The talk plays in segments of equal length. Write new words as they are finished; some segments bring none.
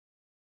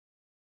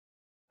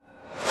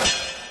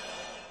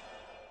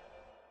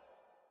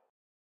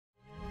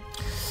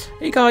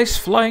Hey guys,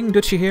 Flying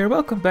Dutchie here,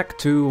 welcome back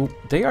to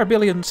They Are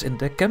Billions in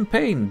the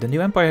campaign, the new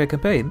Empire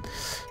campaign.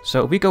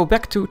 So we go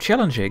back to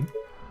challenging.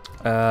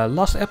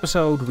 Last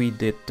episode we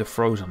did the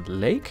Frozen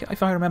Lake,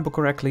 if I remember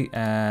correctly,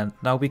 and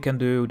now we can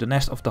do the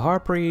Nest of the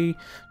Harpy,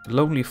 the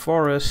Lonely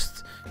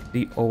Forest,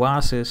 the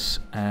Oasis,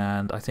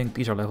 and I think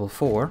these are level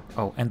 4.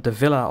 Oh, and the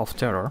Villa of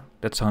Terror,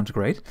 that sounds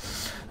great.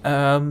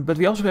 But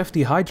we also have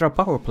the Hydra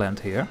power plant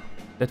here,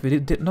 that we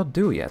did not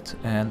do yet.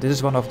 And this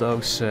is one of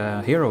those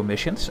hero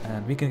missions,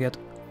 and we can get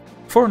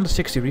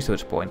 460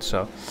 research points,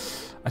 so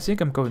I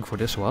think I'm going for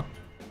this one.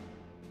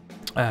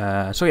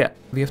 So yeah,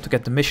 we have to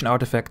get the mission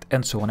artifact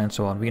and so on and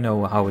so on. We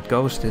know how it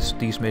goes,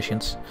 these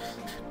missions.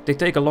 They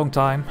take a long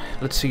time.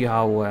 Let's see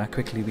how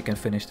quickly we can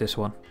finish this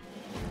one.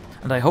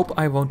 And I hope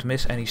I won't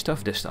miss any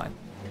stuff this time.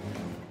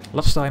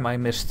 Last time I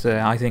missed,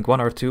 I think, 1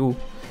 or 2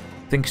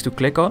 things to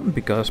click on,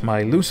 because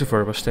my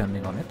Lucifer was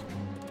standing on it.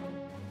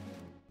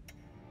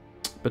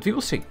 But we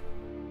will see.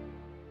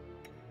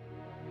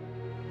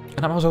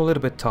 And I'm also a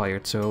little bit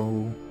tired,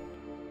 so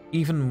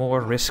even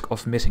more risk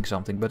of missing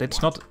something. But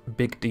it's not a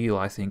big deal,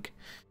 I think,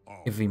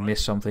 if we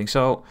miss something.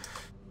 So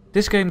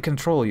this game can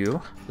troll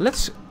you.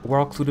 Let's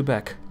walk to the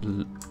back.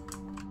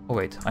 Oh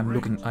wait, I'm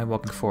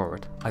walking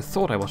forward. I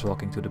thought I was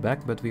walking to the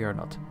back, but we are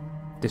not.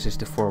 This is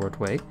the forward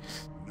way.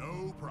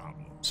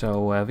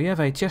 So we have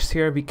a chest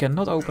here. We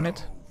cannot open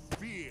it.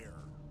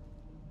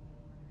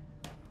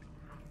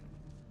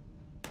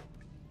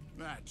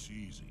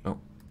 Oh.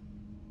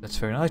 That's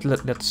very nice.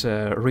 Let's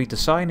read the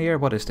sign here.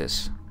 What is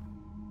this?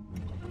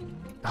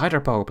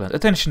 Hydra power plant.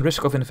 Attention,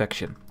 risk of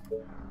infection.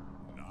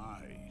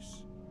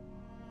 Nice.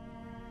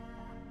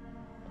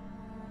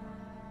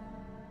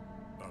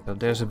 So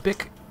there's a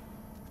big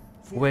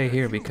way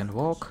here we can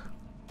walk.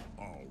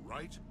 All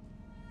right.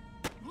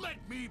 Let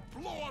me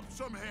blow up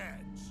some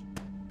heads.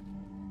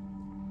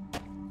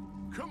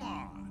 Come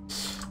on.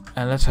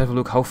 And let's have a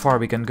look how far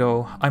we can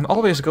go. I'm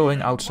always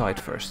going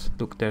outside first.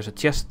 Look, there's a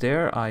chest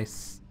there.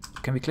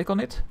 Can we click on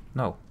it?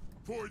 No.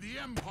 For the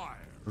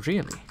Empire.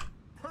 Really?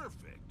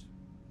 Perfect.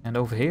 And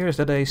over here, is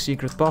that a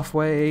secret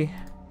pathway?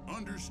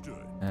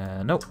 Understood.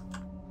 No.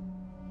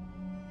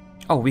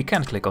 Oh, we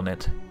can click on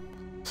it.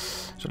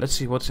 So let's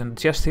see what's in the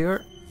chest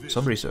here.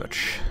 Some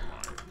research.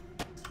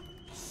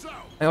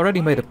 I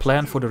already made a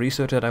plan for the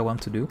research that I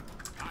want to do.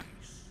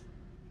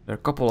 There are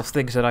a couple of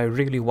things that I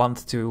really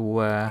want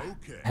to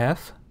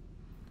have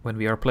when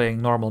we are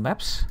playing normal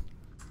maps.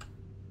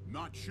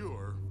 Not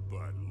sure,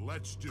 but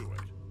let's do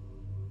it.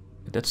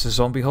 That's a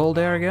zombie hole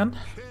there again.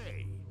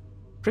 Okay.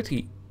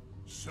 Pretty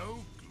So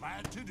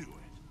glad to do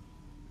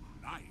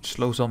it. Nice.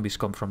 slow zombies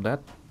come from that.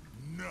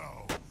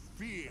 No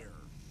fear.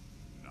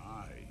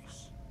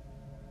 Nice.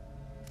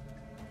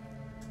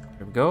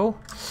 There we go.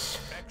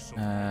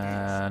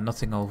 Excellent.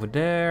 Nothing over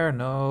there,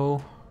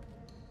 no.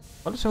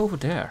 What is over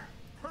there?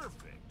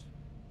 Perfect.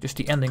 Just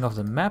the ending of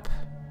the map.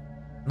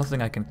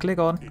 Nothing I can click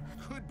on. It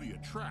could be a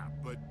trap,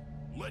 but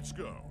let's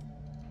go.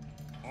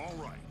 All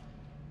right.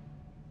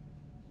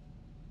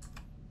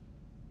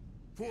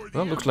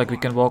 Well, looks like we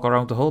can walk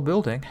around the whole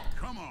building.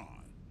 Come on.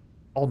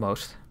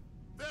 Almost.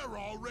 They're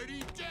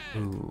already dead.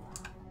 Ooh.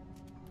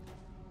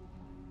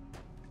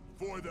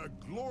 For the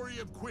glory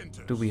of Quintus.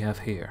 What do we have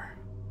here?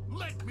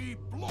 Let me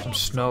blow Some up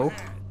snow.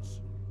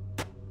 heads.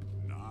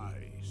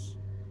 Nice.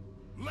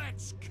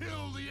 Let's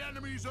kill the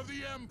enemies of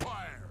the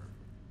Empire.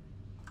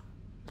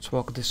 Let's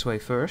walk this way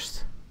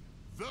first.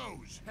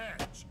 Those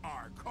heads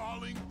are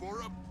calling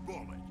for a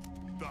bullet.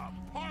 The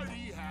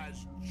party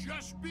has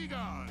just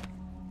begun.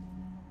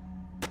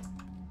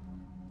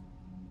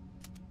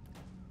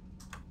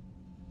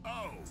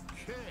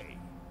 Okay.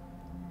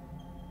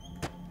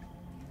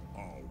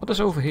 What is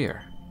over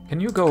here? Can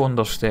you go on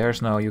those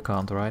stairs? No, you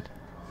can't, right?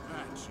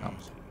 That's No.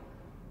 easy.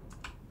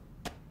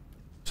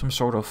 Some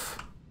sort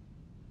of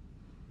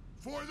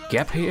For the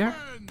gap here?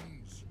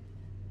 humans.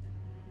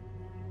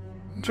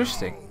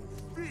 Interesting.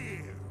 No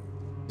fear.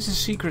 Is this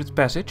a secret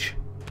passage?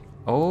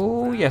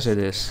 Oh, yes it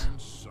is.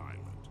 And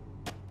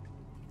silent.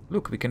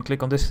 Look, we can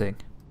click on this thing.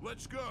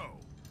 Let's go.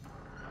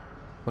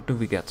 What do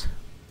we get?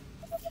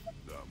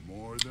 The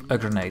more the A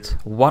grenade.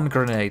 1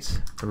 grenade.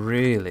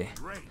 Really?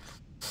 Great.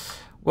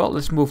 Well,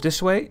 let's move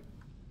this way.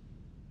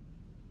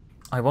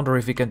 I wonder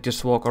if we can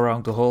just walk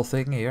around the whole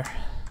thing here.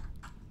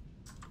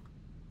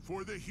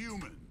 For the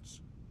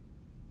humans.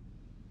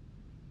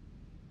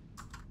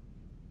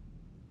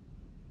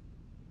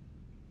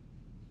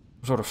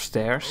 Sort of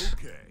stairs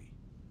Okay.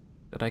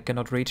 that I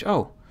cannot reach.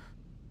 Oh,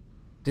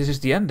 this is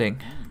the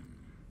ending.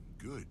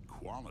 Good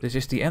quality. This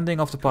is the ending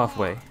of the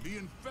pathway. The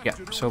Yeah,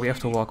 infected so we have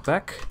to await. walk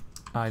back.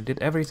 I did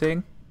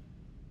everything.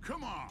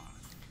 Come on.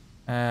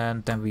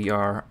 And then we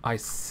are, I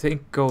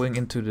think, going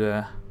into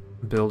the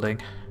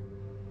building.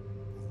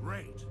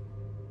 Great.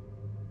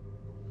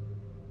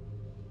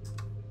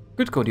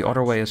 Could go the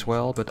other way as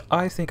well, but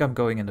I think I'm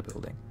going in the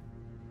building.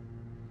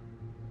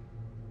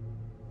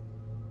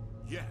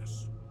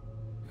 Yes.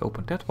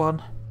 Open that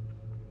one.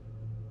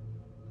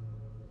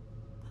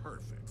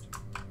 Perfect.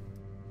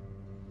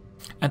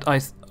 And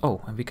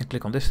oh, and we can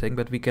click on this thing,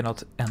 but we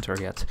cannot enter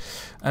yet.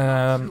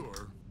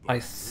 Sure, I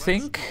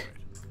think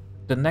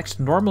the next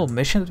normal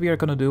mission that we are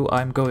gonna do,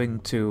 I'm going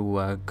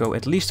to go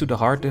at least to the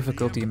hard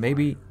difficulty,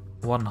 maybe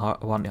one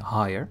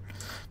higher,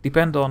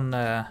 depending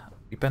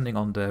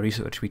on the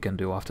research we can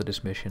do after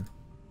this mission.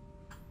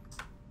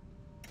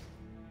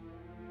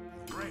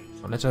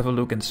 So let's have a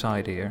look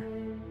inside here.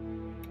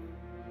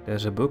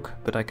 There's a book,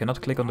 but I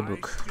cannot click on the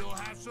book.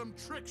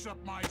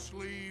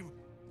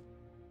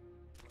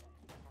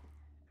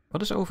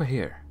 What is over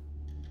here?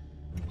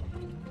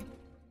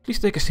 Please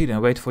take a seat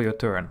and wait for your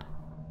turn.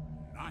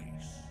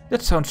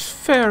 That sounds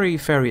very,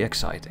 very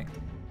exciting.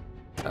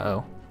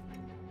 Uh-oh.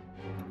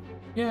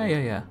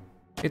 Yeah.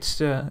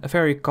 It's a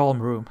very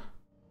calm room.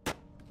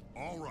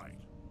 All right.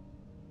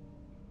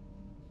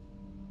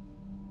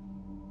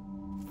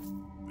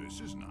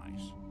 This is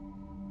nice.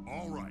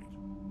 All right.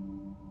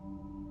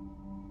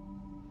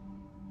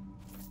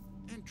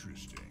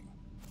 Interesting.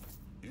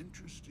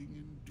 Interesting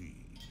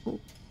indeed. Ooh,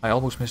 I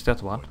almost missed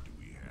that one.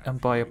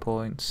 Empire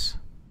points.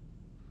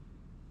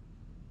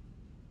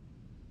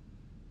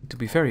 Need to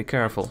be very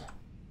careful.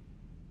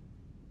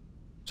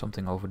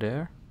 Something over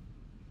there.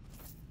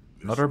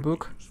 Another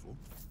book.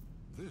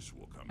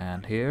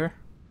 And here.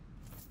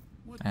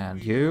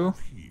 And you.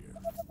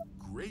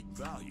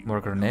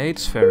 More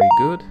grenades, very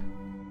good.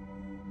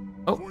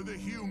 Oh,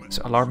 it's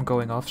an alarm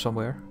going off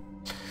somewhere.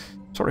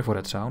 Sorry for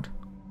that sound.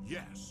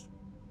 Yes.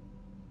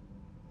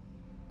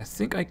 I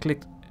think I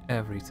clicked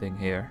everything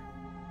here.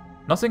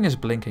 Nothing is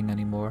blinking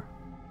anymore.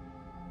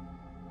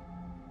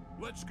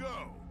 Let's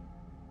go.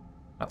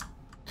 Oh.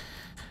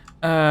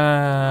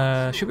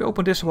 Should we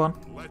open this one?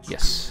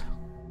 Yes.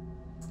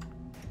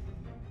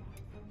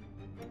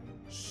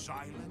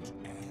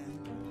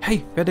 Hey,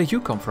 where did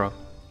you come from?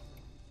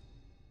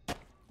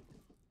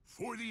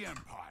 For the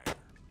Empire.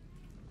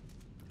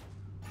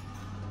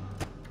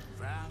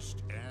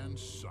 Vast and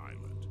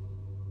silent.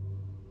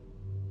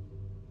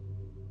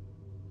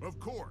 Of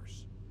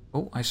course.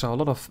 Oh, I saw a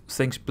lot of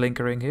things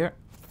blinkering here.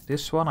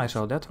 This one, I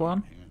saw that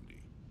one.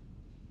 Handy.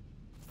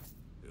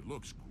 It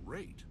looks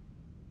great.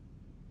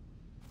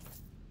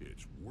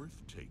 It's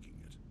worth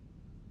taking it.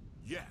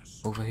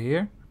 Yes. Over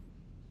here.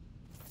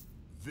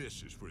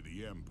 This is for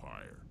the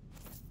Empire.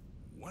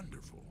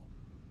 Wonderful.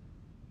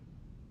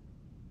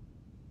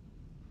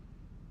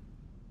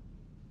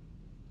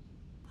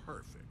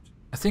 Perfect.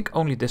 I think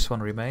only this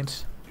one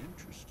remains.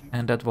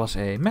 And that was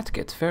a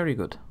medkit. Very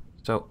good.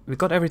 So we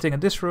got everything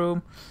in this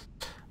room.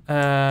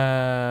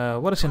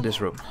 What is in this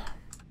room?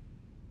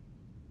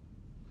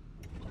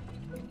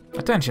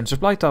 Attention,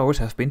 supply towers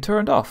have been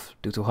turned off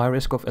due to high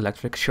risk of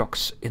electric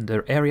shocks in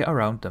the area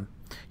around them.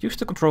 Use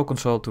the control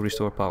console to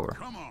restore power.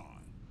 Come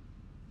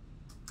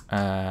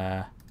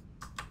on.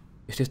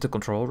 Is this the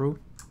control room?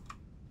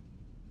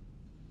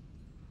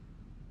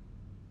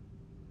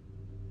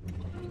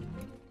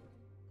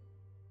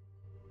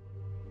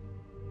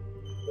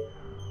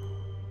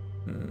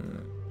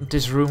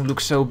 This room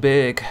looks so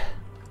big.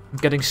 I'm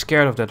getting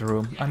scared of that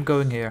room. I'm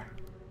going here.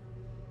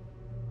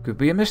 Could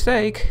be a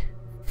mistake.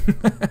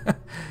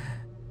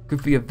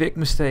 Could be a big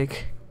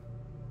mistake.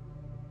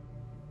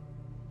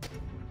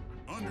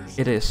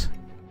 It is.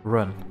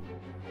 Run.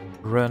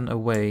 Run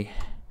away.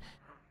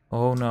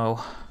 Oh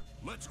no.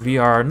 We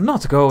are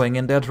not going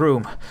in that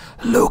room.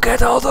 Look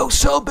at all those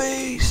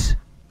zombies!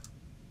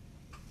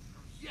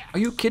 Are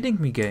you kidding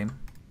me, game?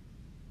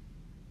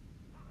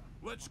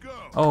 Let's go.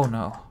 Oh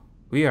no.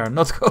 We are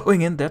not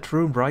going in that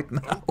room right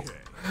now. Okay.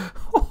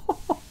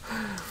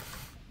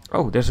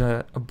 Oh, there's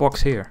a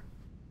box here.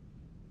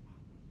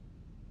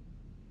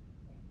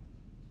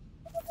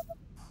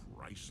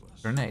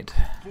 Priceless. Grenade.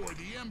 For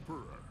the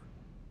Emperor.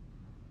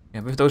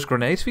 Yeah, with those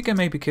grenades we can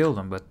maybe kill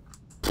them, but...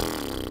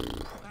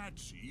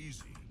 That's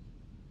easy.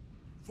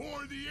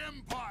 For the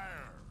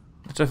Empire.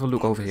 Let's have a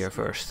look over here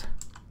first.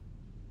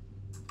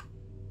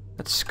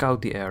 Let's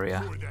scout the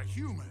area. For the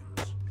humans.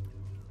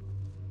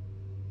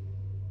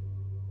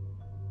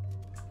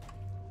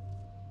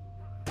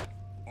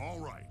 All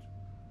right.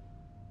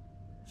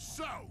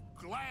 So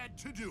glad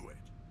to do it.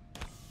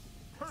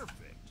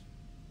 Perfect.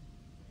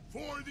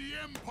 For the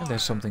Empire. And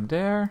there's something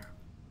there.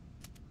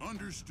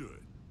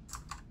 Understood.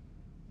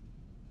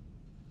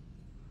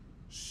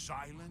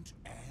 Silent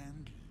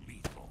and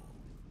lethal.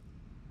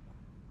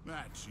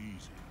 That's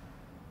easy.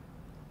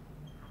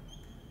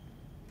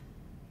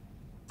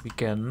 We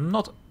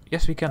cannot...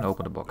 Yes, we can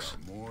open the box.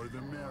 More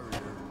the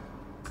merrier.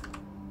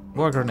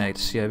 More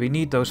grenades. Yeah, we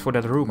need those for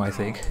that room, I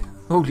think.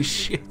 Holy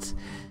shit.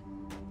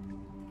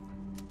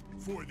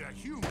 For the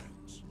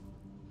humans.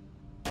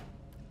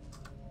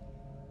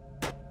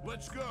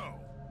 Let's go.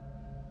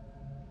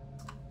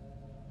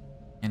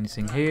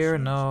 Anything here?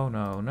 No,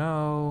 no,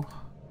 no.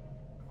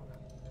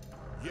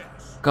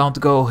 Yes. Can't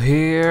go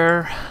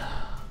here.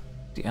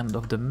 The end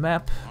of the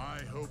map.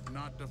 I hope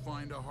not to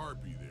find a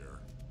Harpy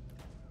there.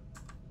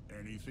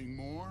 Anything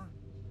more?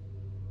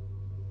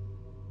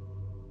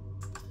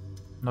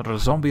 Another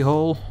zombie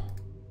hole.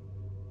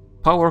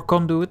 Power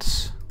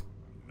conduits.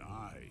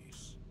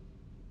 Nice.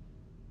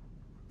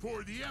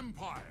 For the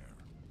Empire.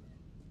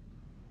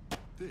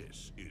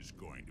 This is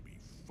going to be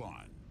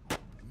fun.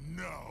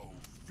 No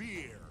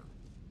fear.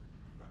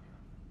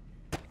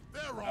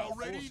 They're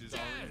already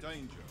dead.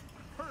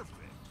 Perfect.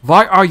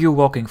 Why are you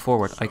walking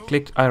forward?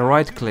 I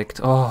right clicked.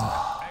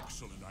 Oh,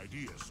 Excellent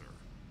idea, sir.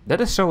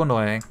 that is so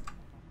annoying.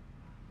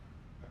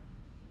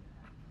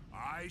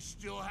 I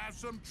still have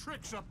some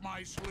tricks up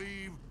my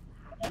sleeve.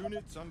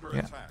 Units under Yeah.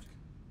 attack.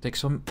 Take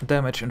some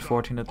damage,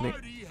 unfortunately.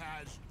 Party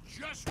has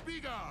just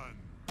begun.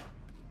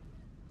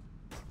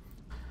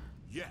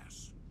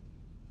 Yes.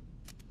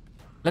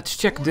 Let's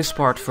check this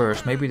part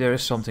first. Maybe there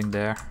is something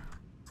there.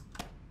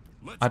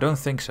 I don't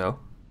think so.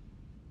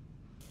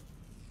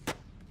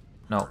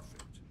 No,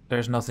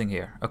 there's nothing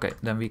here. Okay,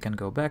 then we can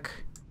go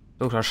back.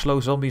 Those are slow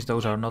zombies,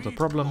 those are not a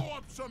problem. Blow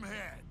up some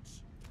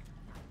heads.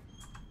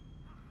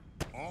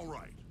 All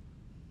right.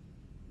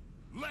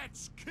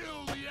 Let's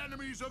kill the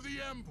enemies of the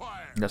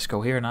Empire. Let's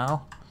go here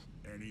now.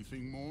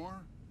 Anything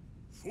more?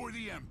 For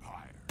the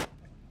Empire.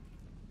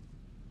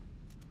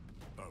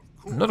 Of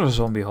course. Another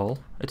zombie hole.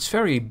 It's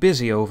very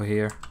busy over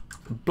here.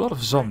 A lot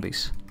of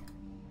zombies.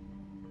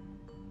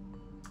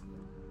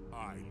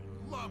 I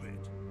love it.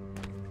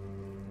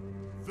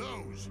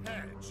 Those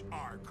heads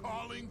are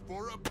calling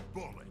for a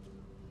bullet.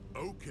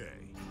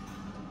 Okay.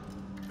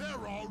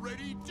 They're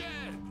already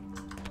dead.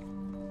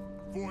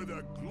 For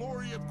the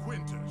glory of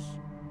Quintus.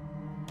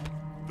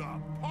 The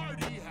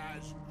party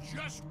has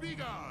just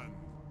begun.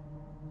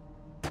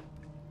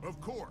 Of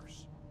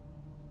course.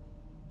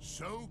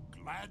 So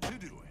glad to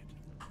do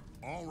it.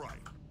 All right.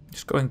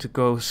 Just going to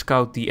go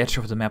scout the edge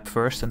of the map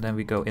first and then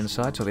we go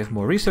inside. So we have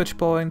more research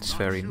points.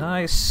 Very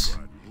nice.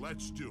 But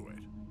let's do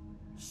it.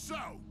 So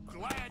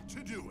glad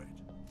to do it.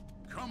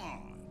 Come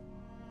on.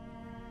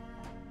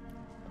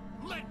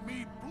 Let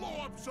me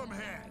blow up some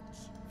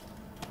heads.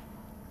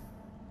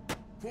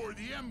 For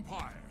the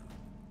Empire.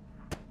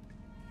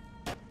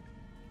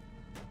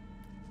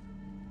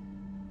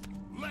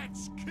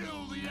 Let's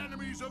kill the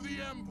enemies of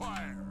the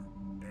Empire.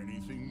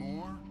 Anything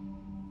more?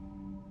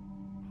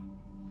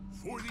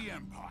 For the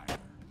Empire.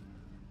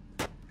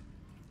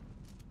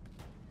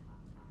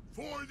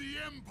 For the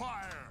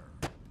Empire.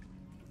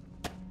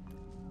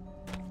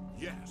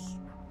 Yes.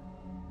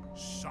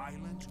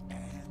 Silent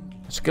and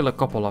Let's kill a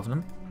couple of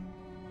them.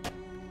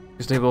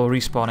 Because they will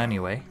respawn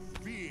anyway.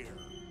 fear.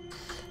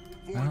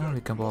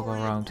 We can walk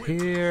around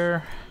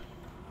here.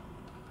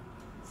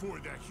 For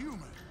the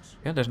humans.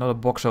 Yeah, there's another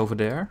box over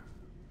there.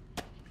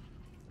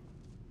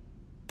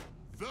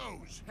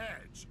 Those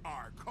heads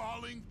are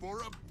calling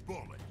for a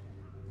bullet.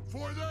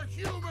 For the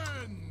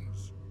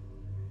humans!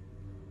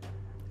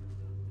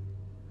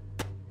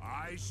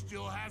 I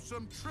still have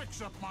some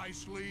tricks up my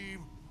sleeve.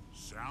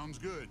 Sounds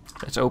good.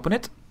 Let's open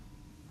it.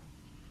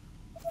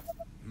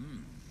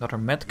 Another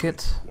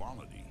medkit.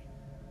 Quality.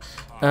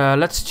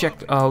 Let's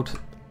check out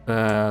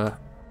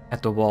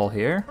at the wall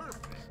here.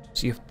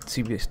 See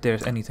if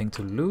there's anything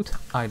to loot.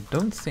 I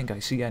don't think I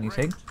see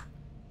anything.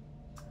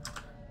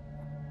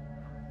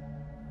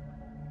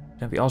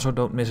 And we also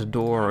don't miss a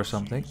door or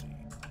something.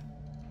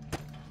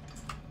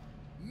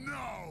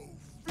 No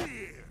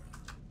fear.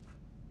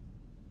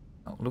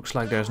 Oh, looks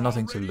like there's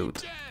nothing to Already loot.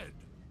 dead.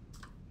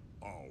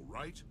 All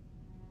right.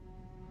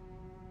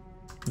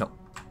 No.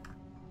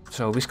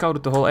 So we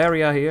scouted the whole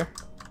area here.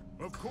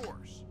 Of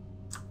course.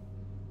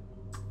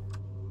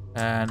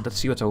 And let's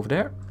see what's over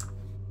there.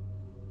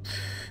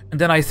 And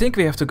then I think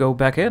we have to go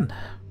back in.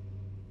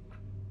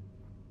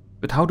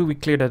 But how do we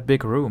clear that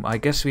big room? I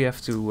guess we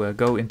have to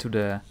go into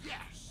the...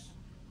 Yes.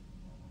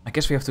 I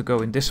guess we have to go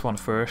in this one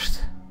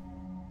first.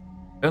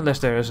 Unless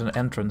there is an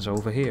entrance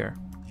over here.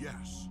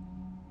 Yes.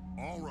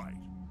 All right.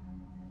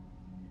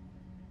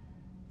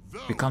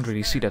 We can't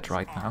really see that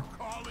right Those now.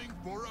 are calling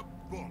for a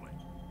bullet.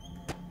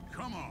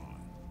 Come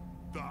on.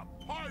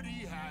 The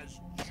party has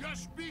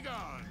just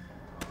begun.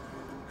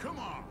 Come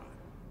on.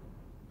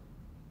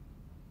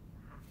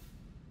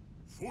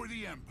 For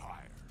the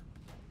Empire.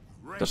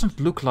 Great. Doesn't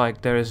look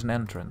like there is an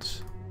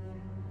entrance.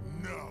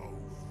 No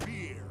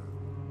fear.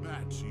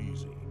 That's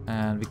easy.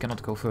 And we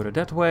cannot go further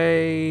that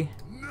way.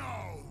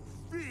 No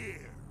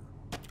fear.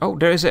 Oh,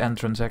 there is an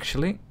entrance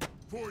actually.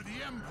 For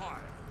the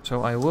Empire.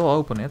 So I will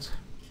open it.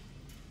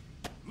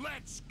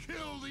 Let's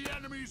kill the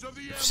enemies of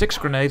the Empire. 6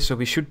 grenades, so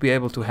we should be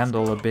able to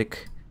handle a big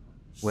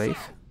wave.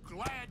 So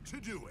glad to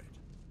do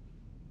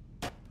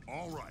it.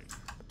 All right.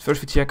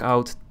 First we check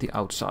out the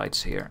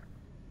outsides here.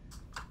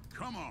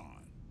 Come on.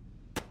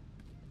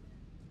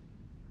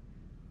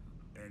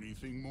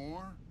 Anything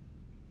more?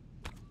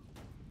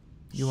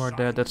 You are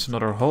dead, that's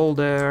another hole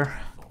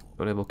there.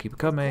 So they will keep Of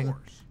coming.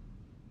 course.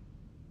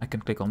 I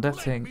can click on that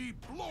Let thing. me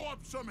blow up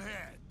some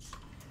heads.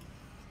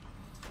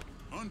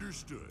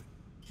 Understood.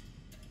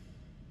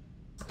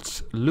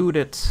 Let's loot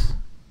it.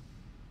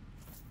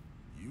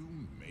 You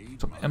made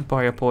Some my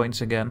empire day.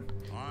 points again.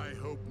 I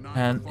hope not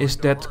And to is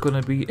find a that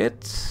gonna be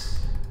it?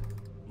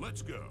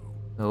 Let's go.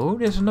 Oh,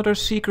 there's another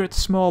secret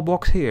small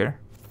box here.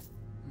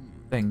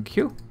 Thank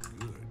you.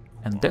 Good.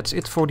 And that's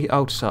it for the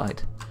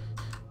outside.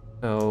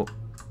 So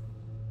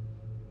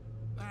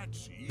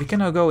That's easy. we can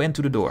now go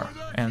into the door.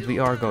 And we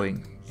are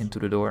going into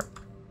the door.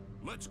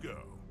 Let's go.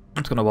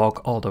 I'm not gonna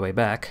walk all the way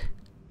back.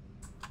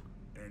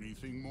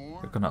 Anything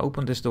We're gonna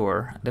open this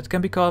door. That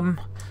can become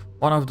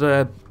one of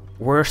the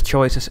worst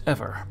choices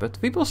ever, but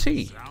we will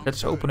see.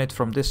 Let's open it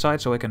from this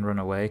side so I can run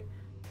away.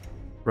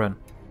 Run.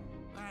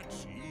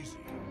 That's easy.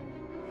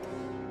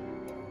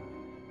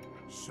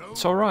 So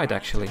It's alright,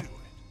 actually.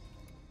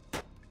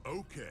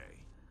 Okay.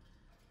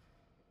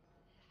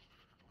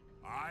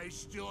 I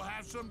still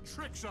have some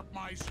tricks up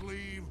my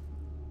sleeve.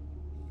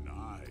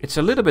 Nice. It's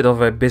a little bit of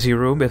a busy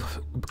room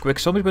with quick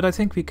zombies, but I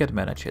think we can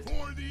manage it.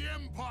 For the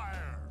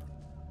Empire.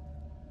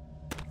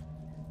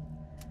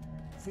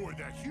 For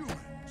the humans.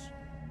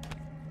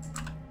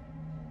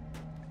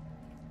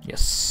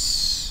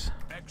 Yes.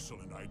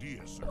 Excellent idea,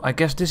 sir. I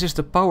guess this is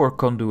the power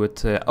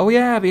conduit. Oh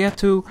yeah, we had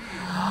to...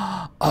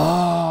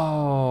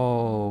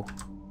 Oh...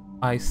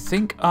 I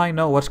think I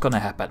know what's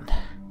gonna happen.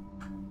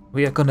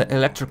 We are gonna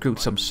electrocute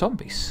some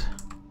zombies.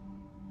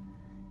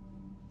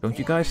 Don't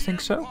you guys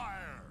think so?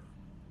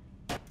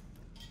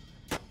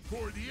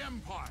 For the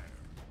Empire.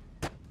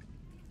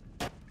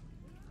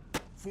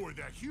 For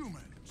the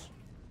humans.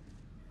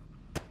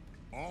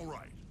 All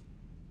right.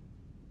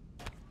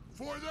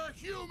 For the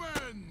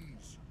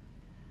humans.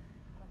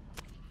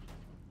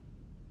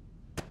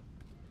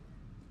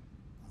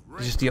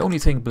 This is the only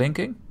thing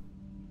blinking.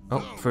 Oh,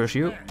 first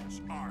you.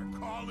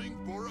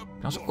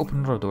 Let's open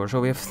another door. So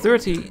we have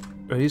 30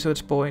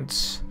 research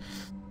points.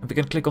 And we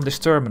can click on this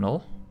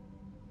terminal.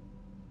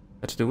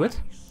 Let's do it.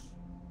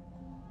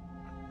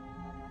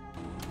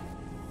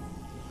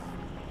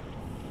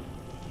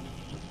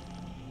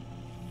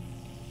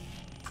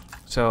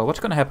 So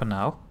what's gonna happen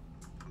now?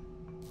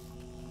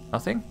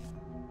 Nothing?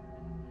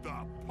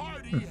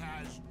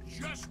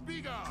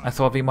 I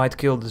thought we might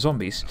kill the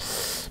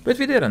zombies, but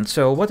we didn't.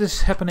 So what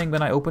is happening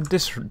when I open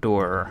this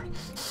door?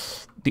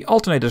 The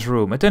alternator's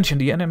room. Attention,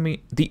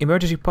 the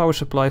emergency power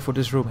supply for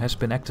this room has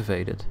been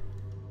activated.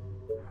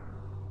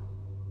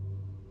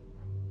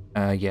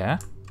 Yeah.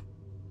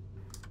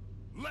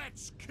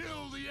 Let's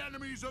kill the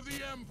enemies of the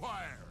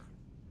Empire.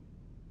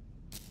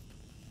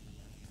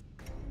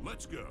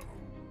 Let's go.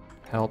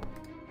 Help.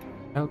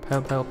 Help,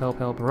 help, help, help,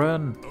 help.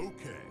 Run.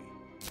 Okay.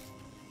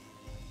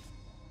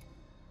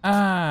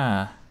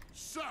 Ah.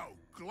 So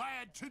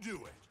glad to do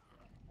it.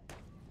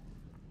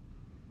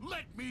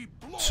 Let me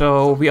blow.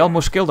 So we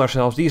almost killed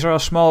ourselves. These are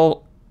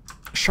small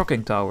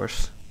shocking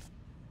towers.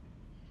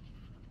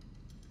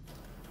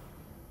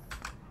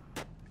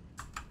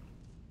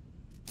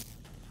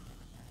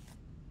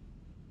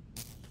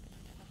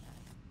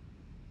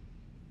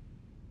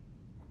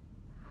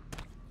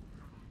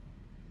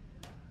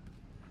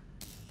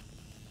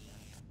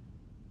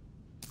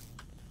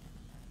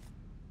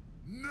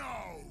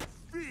 No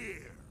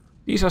fear.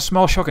 These are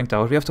small shocking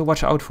towers. We have to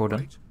watch out for them.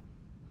 Right.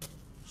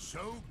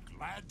 So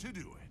glad to do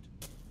it.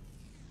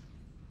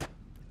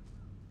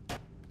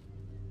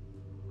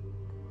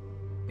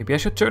 Maybe I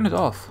should turn it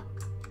off.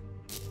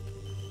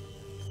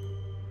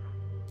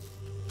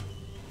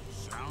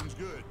 Sounds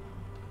good.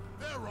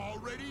 They're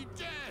already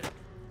dead.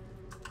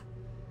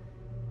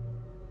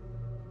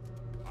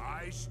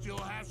 I still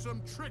have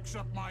some tricks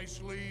up my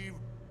sleeve.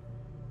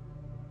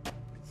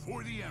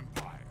 For the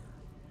Empire.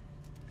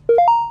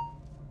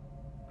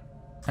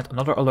 And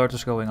another alert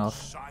is going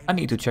off. I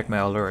need to check my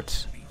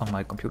alerts on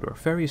my computer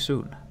very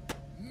soon.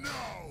 No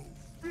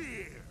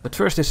fear. But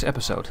first this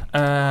episode.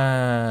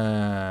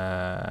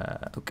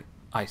 Okay.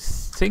 I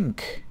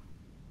think...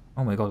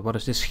 Oh my god, what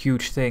is this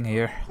huge thing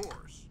here? Of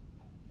course.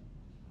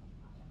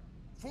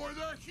 For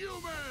the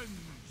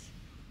humans.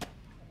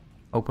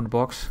 Open the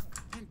box.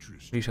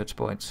 Interesting. Research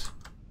points.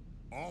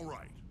 All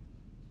right.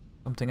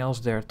 Something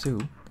else there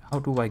too. How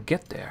do I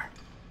get there?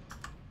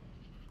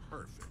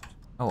 Perfect.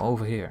 Oh,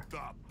 over here. The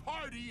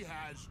party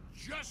has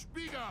just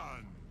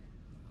begun.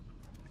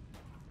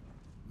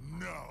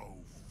 No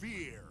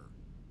fear.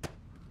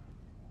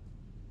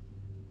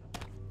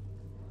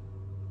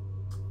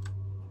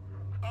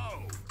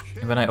 Okay.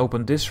 And when I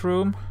open this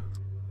room...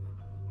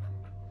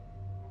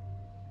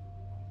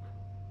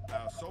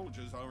 Our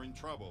soldiers are in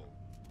trouble.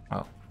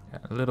 Oh, yeah,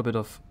 a little bit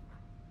of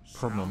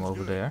problem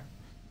over there.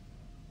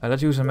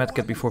 Let's use a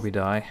medkit before we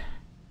die.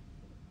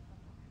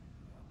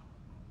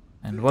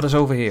 And what is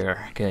over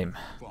here, game?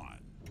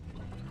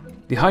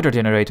 The Hydra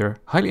generator.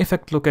 Highly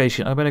infected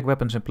location. Automatic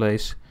weapons in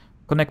place.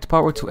 Connect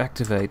power to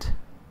activate.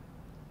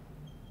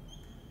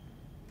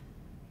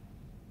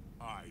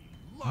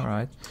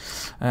 Alright.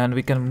 And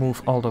we can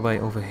move all the way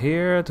over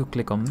here to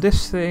click on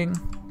this thing.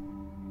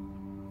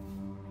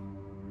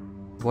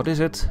 What is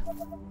it?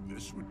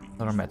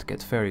 Another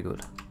medkit. Very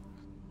good.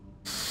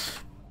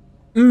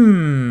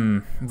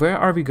 Where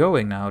are we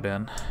going now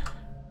then?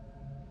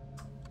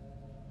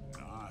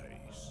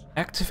 Nice.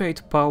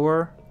 Activate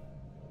power.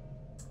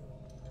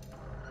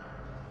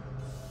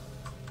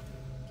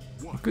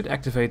 You could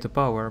activate the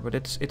power, but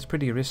it's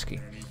pretty risky.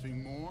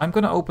 Anything more? I'm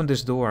gonna open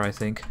this door, I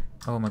think.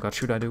 Oh my god,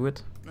 should I do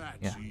it? That's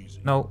Yeah.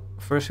 easy. No,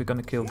 first we're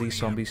gonna kill these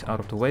zombies out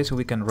of the way so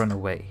we can run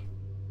away.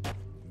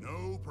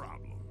 No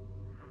problem.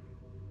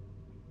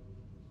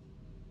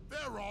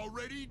 They're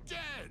already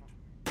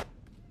dead.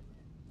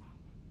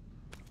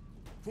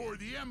 For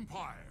the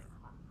Empire.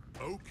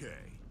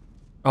 Okay.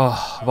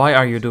 Oh, why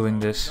are you doing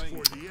this? For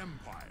the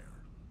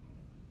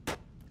Empire.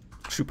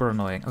 Super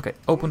annoying. Okay,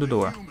 open the For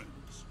door.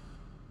 humans.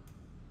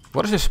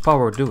 What is this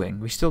power doing?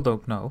 We still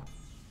don't know.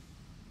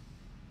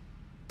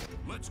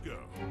 Let's go.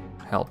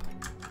 Help.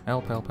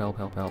 Help, help, help,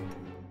 help, help.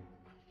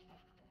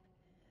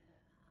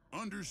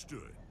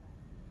 Understood.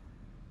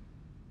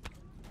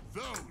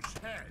 Those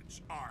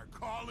heads are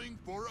calling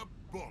for a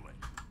bullet.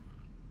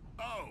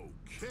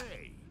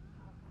 Okay.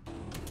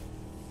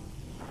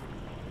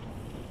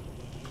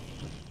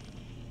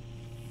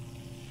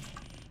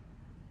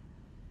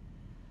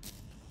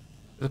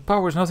 The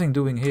power is nothing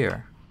doing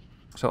here.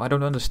 So I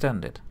don't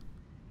understand it.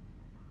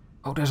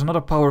 Oh, there's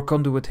another power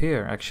conduit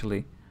here,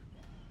 actually.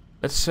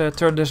 Let's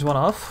turn this one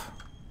off.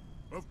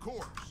 Of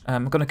course.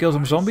 I'm gonna kill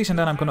some zombies and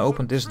then I'm gonna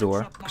open this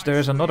door. Because there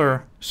is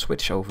another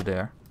switch over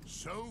there.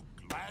 So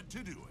glad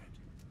to do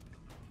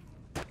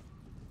it.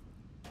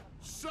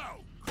 So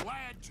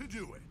glad to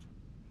do it.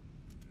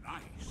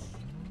 Nice.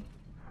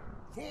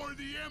 For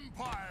the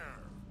Empire.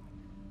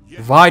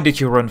 Yes. Why did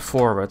you run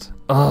forward?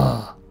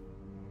 Ugh.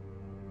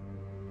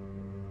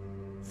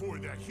 For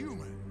the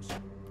humans.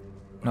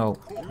 No,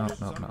 Of course. no,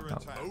 Units no, under no, no.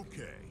 attack.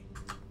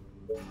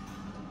 Okay.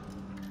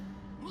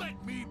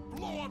 Let me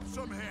blow up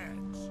some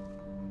heads.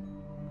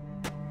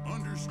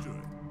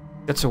 Understood.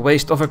 That's a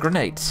waste of a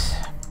grenade.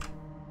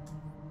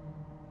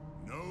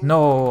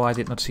 No, I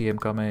did not see him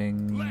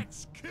coming.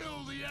 Let's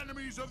kill the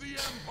enemies of the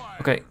Empire.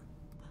 Okay,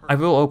 I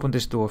will open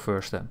this door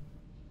first then.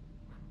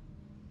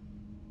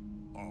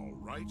 All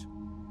right.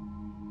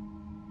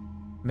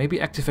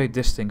 Maybe activate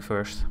this thing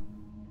first.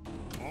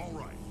 All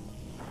right.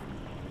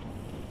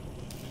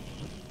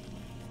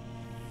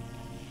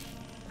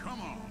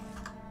 Come on.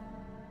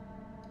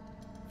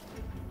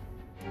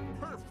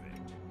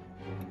 Perfect.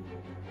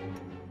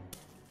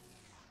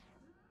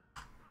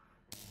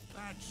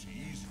 That's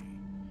easy.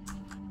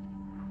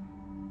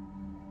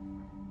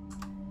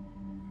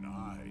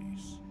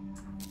 Nice.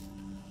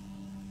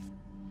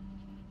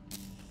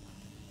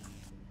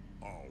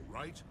 All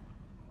right.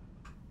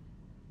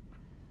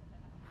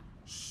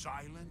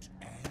 Silent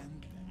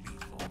and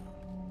lethal.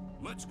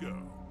 Let's go.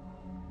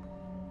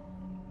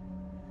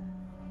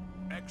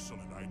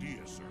 Excellent idea,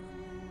 sir.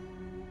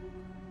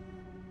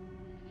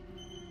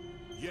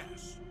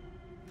 Yes.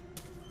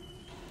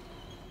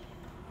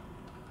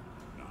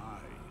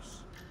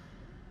 Nice.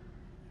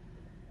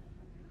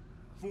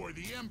 For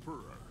the Emperor.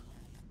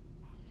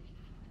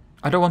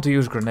 I don't want to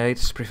use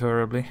grenades,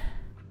 preferably.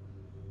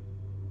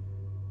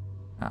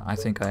 I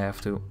think I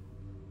have to,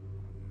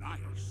 Nice.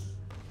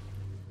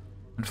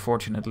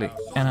 unfortunately.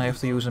 And I have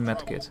to use a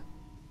medkit.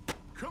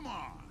 Come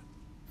on.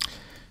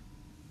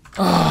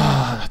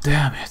 Ah,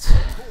 damn it.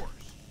 Of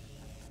course.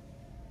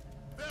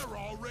 They're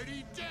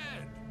already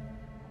dead.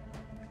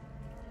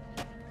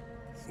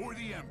 For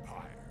the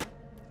Empire.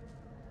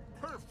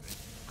 Perfect.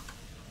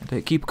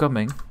 They keep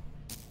coming.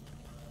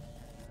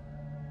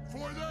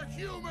 For the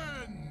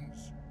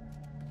humans.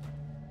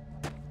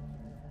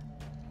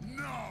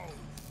 No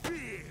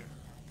fear.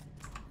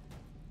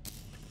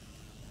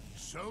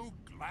 So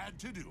glad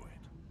to do it.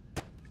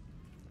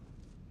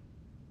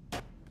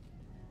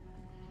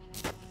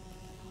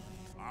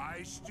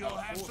 I still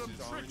have some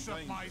Forces are tricks in up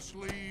danger. my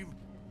sleeve.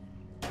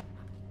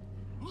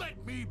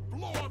 Let me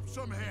blow up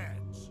some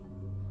heads.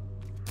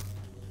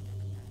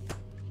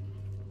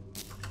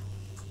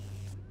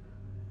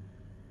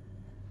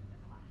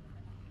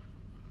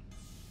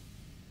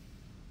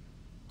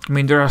 I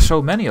mean, there are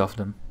so many of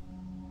them.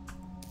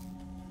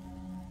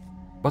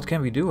 What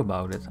can we do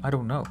about it? I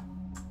don't know.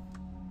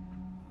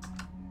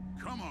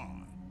 Come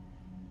on.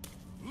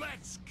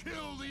 Let's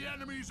kill the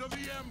enemies of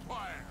the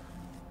Empire.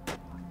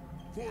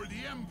 For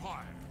the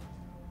Empire.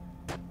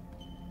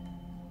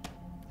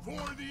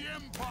 For the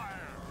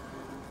Empire.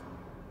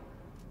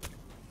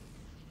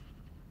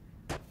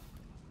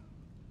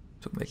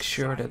 To make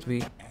sure that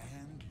we...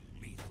 And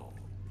lethal.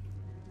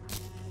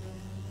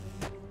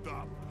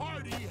 The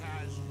party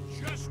has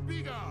just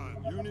begun.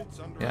 Units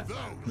under Yeah,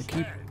 attack. we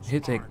keep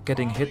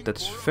getting hit.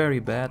 That's very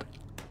bad.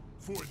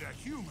 For the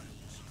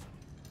humans.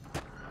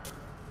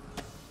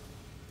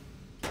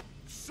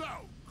 So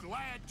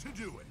glad to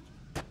do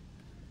it.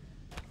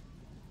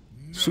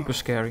 Super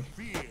scary.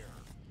 Fear.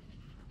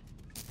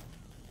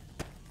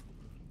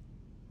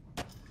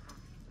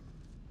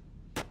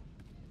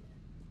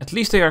 At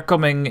least they are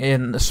coming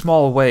in a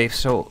small wave,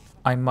 so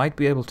I might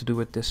be able to do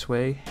it this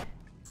way.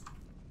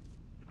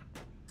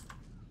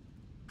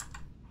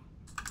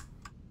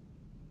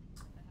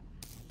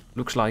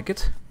 Looks like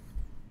it.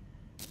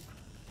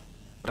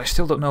 But I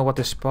still don't know what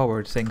these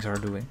powered things are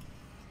doing.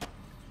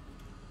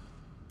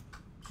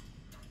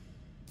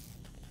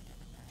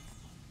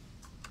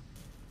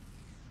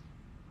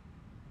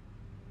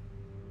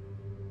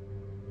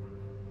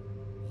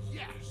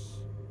 Yes.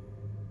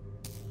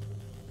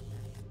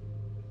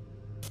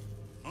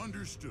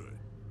 Understood.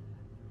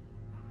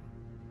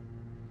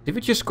 Did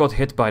we just got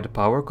hit by the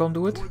power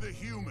conduit? For the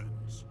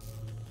humans.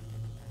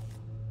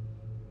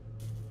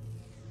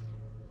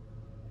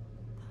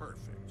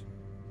 Perfect.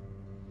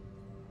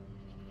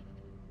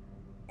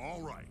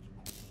 All right.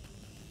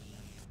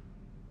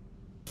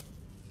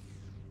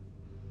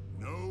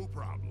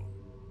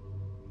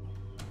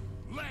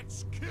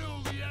 Let's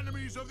kill the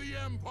enemies of the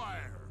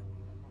Empire.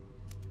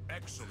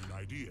 Excellent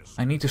idea, sir.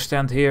 I need to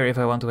stand here if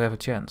I want to have a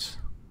chance.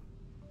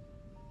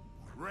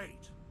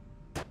 Great.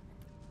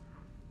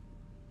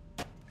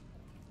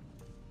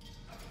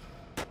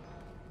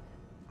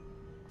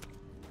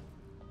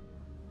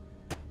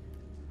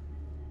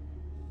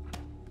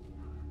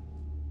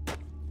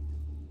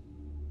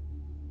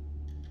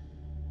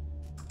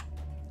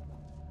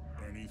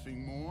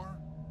 Anything more?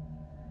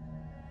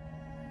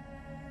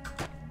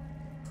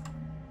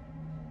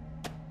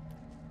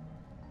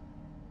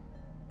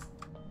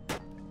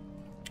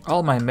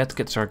 All my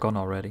medkits are gone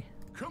already.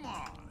 Come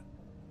on.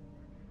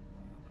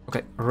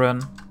 Okay,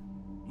 run.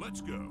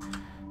 Let's go.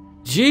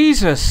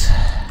 Jesus!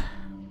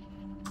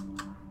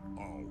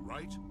 All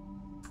right.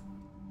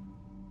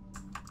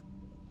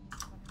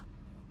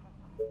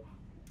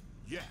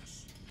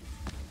 Yes.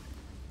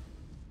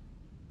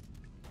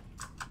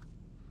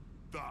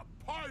 The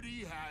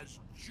party has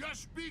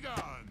just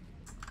begun.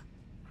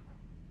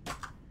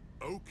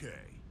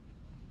 Okay.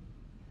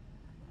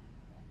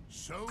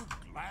 So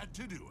glad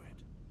to do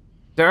it.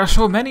 There are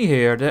so many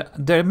here.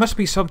 There must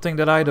be something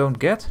that I don't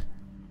get.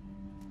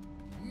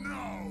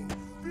 No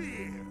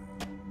fear.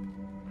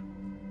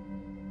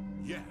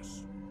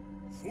 Yes,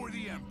 for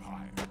the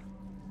Empire.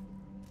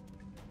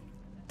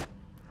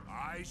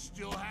 I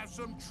still have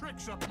some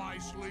tricks up my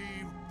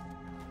sleeve.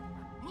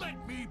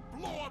 Let me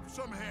blow up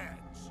some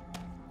heads.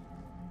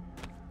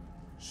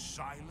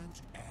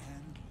 Silent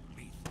and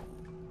lethal.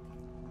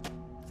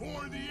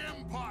 For the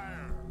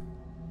Empire.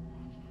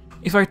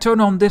 If I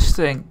turn on this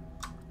thing,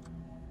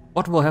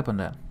 what will happen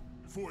then?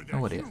 For the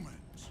No idea.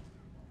 humans.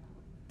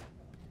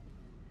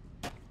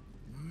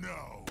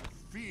 No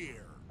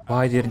fear.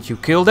 Why didn't you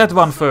kill that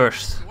one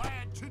first?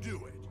 Glad to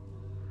do it.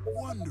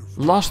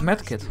 Wonderful. Last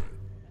medkit.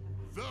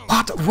 Those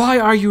What? Why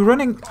are you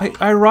running?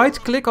 I right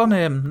click on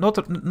him, not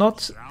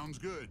sounds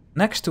good.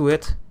 next to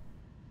it.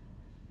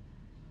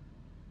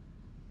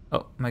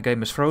 Oh, my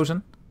game is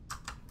frozen.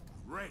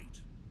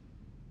 Great.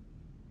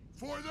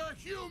 For the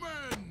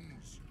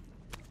humans.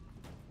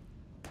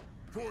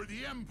 For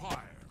the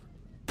Empire.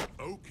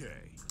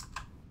 Okay.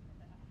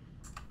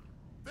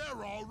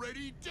 They're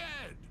already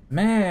dead.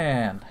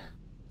 Man.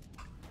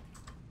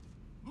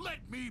 Let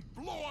me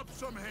blow up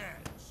some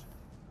heads.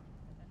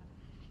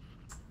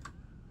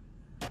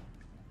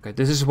 Okay,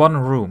 this is one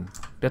room.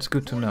 That's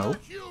good to For know. the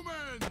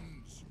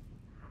humans.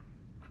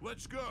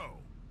 Let's go.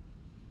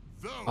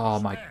 Those Oh,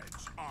 my-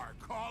 heads are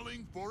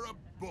calling for a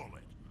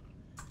bullet.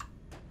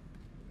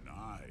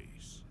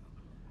 Nice.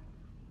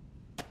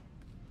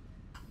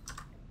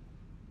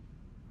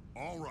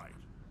 All right.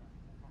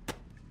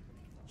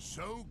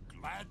 So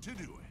glad to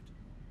do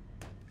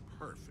it.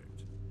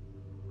 Perfect.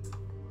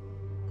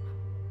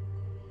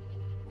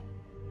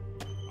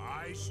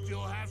 I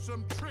still have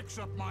some tricks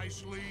up my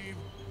sleeve.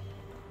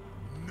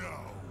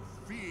 No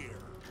fear.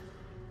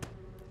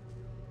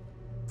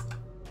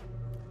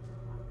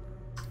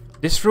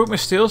 This room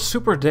is still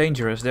super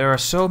dangerous. There are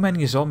so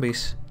many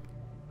zombies.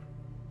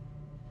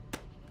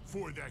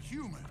 For the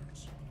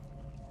humans.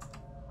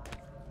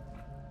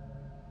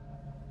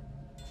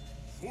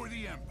 For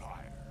the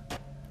Empire.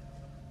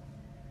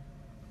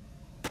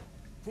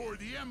 For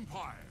the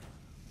Empire.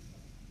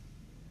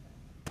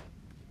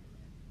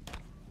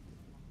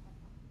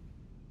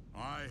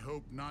 I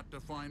hope not to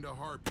find a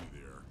Harpy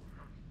there.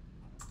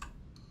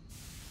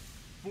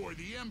 For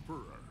the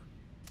Emperor.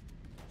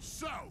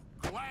 So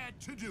glad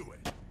to do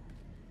it.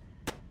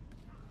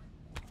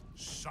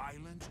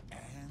 Silent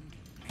and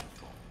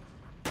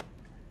lethal.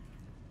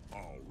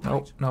 All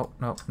right.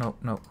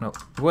 No.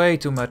 Way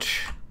too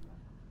much.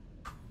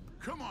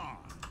 Come on.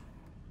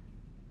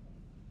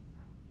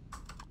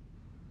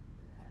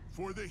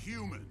 For the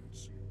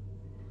humans.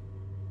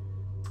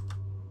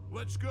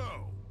 Let's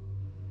go.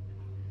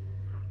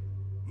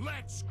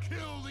 Let's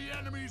kill the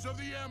enemies of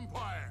the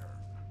Empire.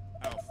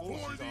 Our For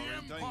forces the are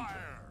in danger.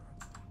 Empire.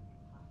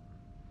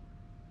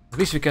 At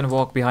least we can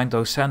walk behind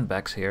those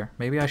sandbags here.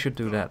 Maybe I should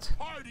do that.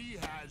 Party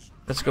has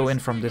Let's go in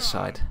just from this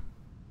begun. side.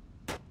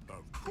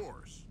 Of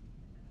course.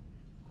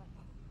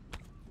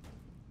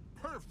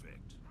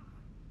 Perfect.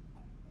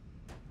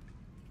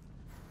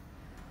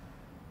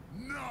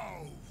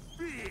 No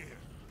fear.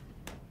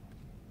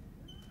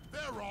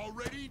 They're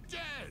already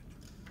dead.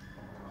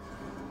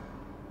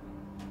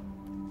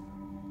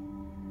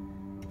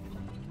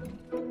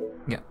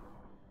 Yeah.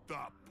 The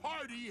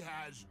party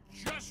has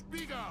just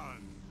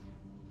begun.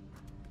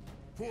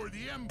 For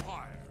the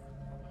Empire.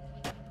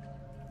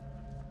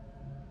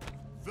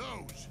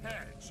 Those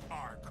heads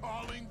are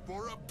calling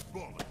for a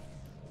bullet.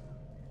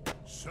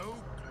 So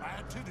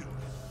glad to do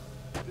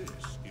it.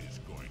 This is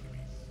going to be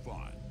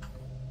fun.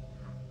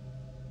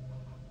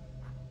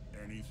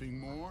 Anything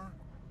more?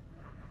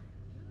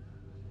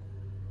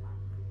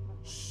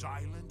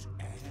 Silent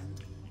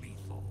and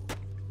lethal.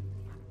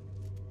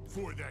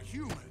 For the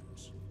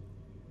humans.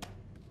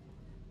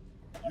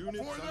 Units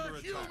For under the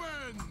attack.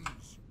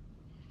 humans!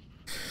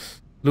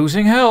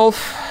 Losing health.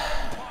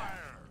 Fire!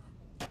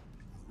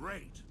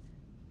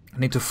 I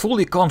need to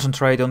fully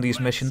concentrate on these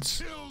missions.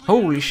 Kill the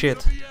Holy enemies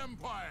shit. of the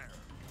Empire.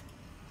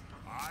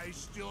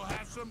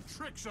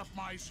 tricks up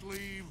my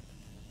sleeve.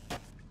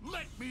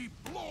 Let me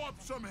blow up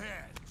some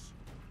heads.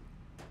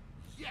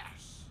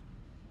 Yes.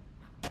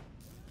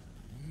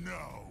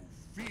 No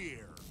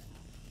fear.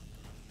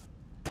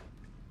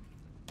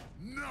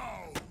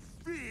 No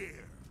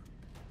fear.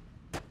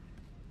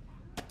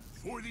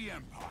 For the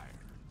Empire.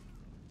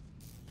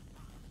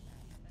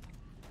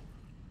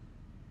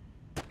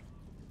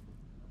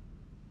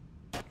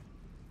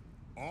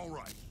 All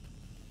right.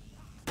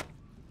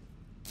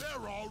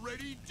 They're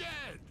already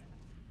dead.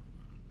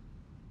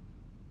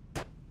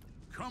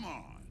 Come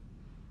on.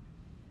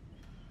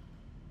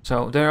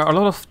 So there are a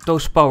lot of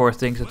those power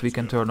things that we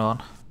can turn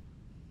on.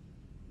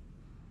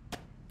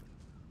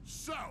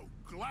 So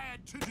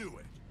glad to do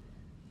it.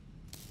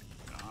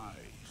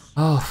 Nice.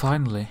 Oh,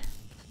 finally.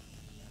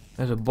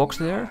 There's a box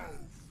there.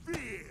 No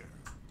fear.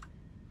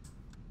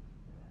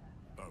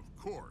 Of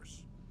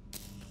course.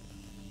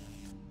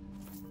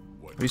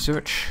 What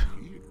Research.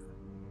 here?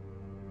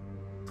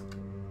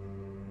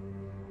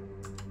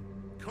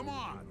 Come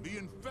on, the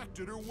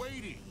infected are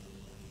waiting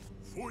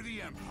for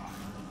the Empire.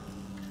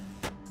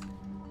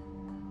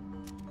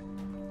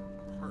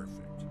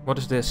 Perfect. What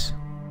is this?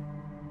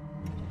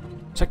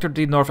 Sector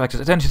D north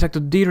access. Attention, Sector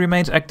D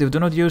remains active. Do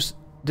not use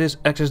this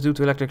access due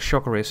to electric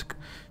shock risk.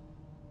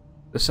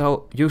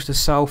 Use the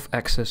south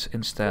access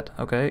instead.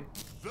 Okay,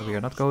 so we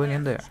are not going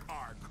in there. Those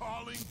are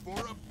calling for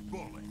a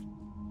bullet.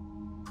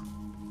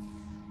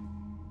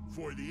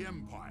 For the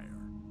Empire.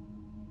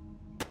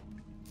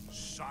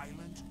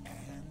 Silent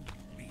and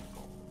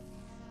lethal.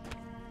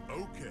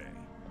 Okay.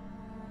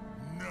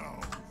 No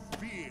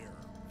fear.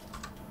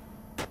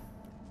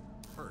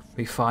 Perfect.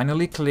 We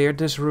finally cleared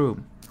this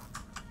room.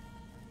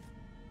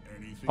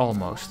 Anything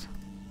Almost.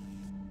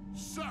 more?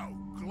 So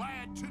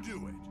glad to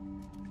do it.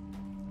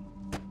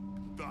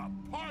 The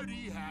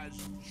party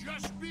has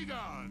just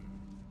begun.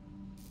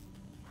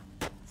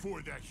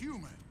 For the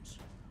humans.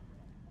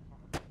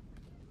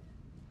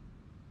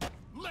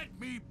 Let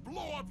me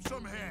blow up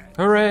some heads.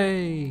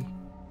 Hooray!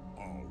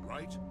 All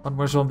right. One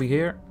more zombie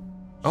here.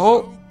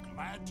 Oh! So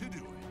glad to do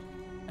it.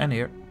 And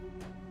here.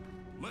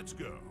 Let's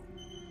go.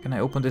 Can I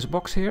open this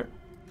box here?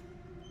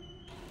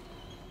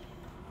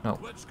 No.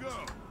 Let's go.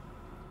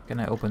 Can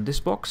I open this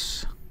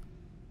box?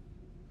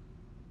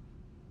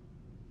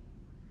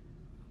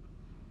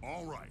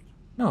 All right.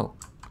 No.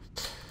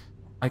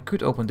 I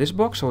could open this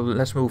box, so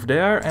let's move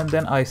there. And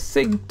then I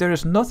think there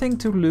is nothing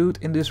to loot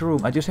in this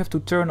room. I just have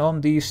to turn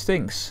on these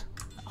things.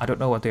 I don't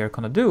know what they are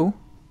gonna do.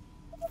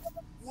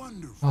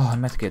 Wonderful. Oh, a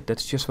medkit.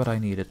 That's just what I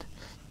needed.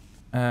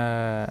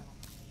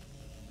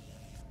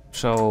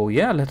 So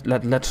yeah,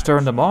 let's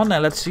turn them on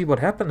and let's see what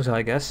happens,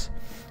 I guess.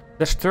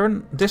 Let's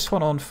turn this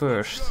one on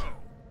first. Go.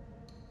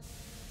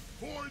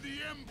 For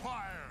the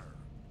Empire.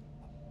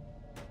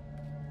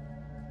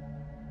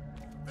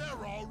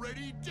 They're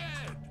already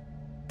dead.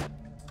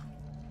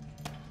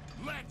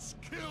 Let's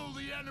kill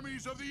the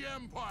enemies of the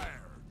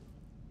Empire.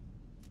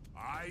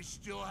 I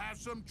still have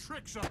some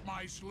tricks up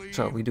my sleeve.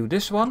 So we do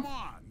this one. Come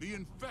on, the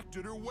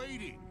infected are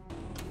waiting.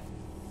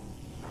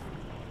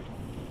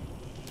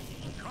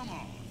 Come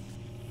on.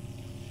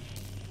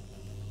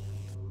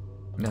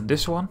 And then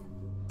this one.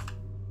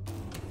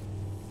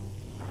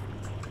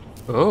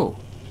 Oh.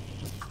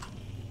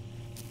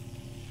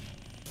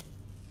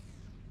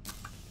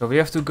 So we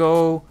have to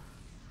go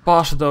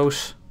past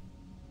those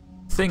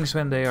things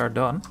when they are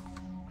done.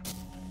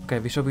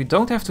 Okay, so we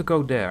don't have to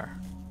go there.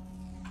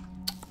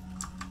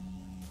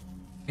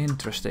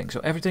 Interesting.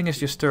 So everything is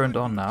just turned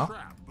on now.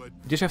 Trap, but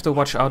We just have to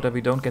watch out that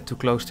we don't get too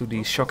close to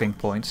these shocking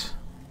points.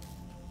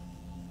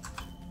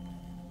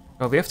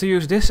 Oh, we have to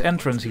use this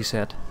entrance, he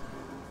said.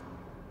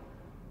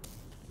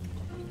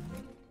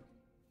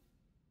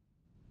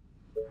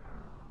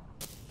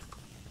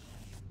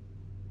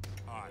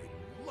 I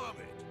love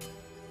it.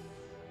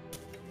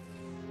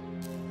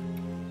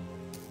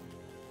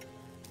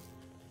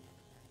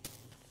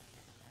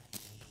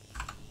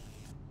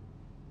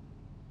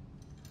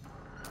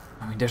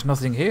 I mean, there's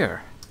nothing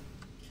here.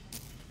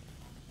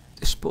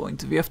 At this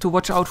point, we have to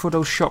watch out for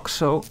those shocks,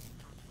 so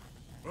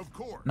Of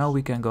course. now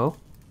we can go.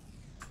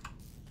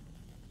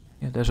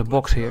 Yeah, there's a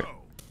box here. Go.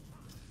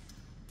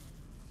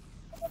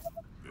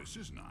 This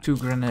is nice. 2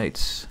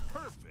 grenades.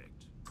 Perfect.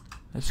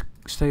 Let's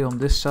stay on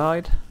this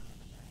side.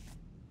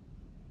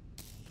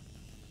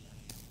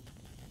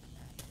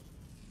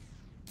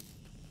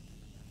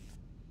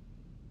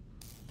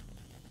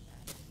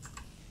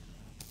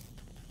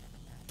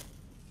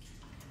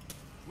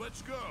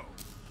 Let's go.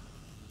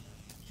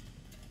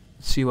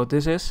 Let's see what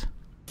this is.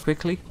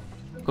 Quickly.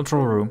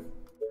 Control room.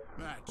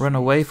 That's Run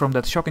away from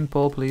that shocking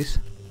pole, please.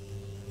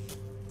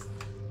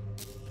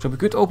 So we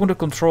could open the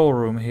control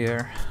room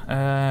here.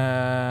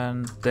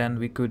 And then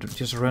we could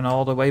just run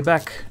all the way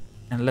back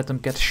and let them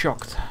get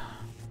shocked.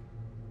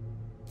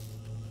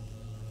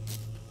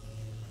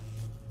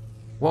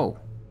 Whoa.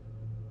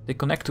 They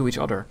connect to each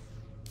other.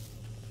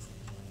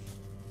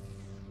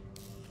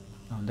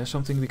 Oh, there's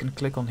something we can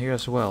click on here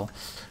as well.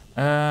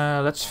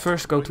 Let's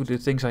first go to the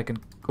things I can...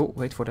 Oh,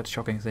 wait for that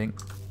shocking thing.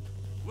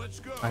 Let's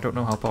go. I don't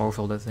know how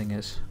powerful that thing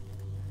is.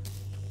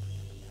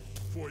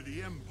 For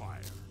the Empire.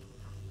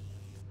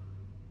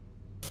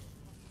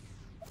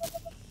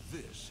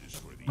 This is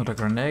for the Not a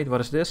grenade.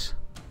 What is this?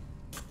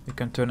 You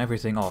can turn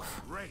everything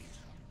off. Great.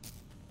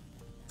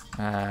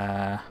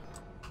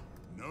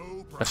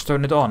 No Let's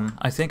turn it on.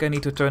 I think I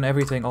need to turn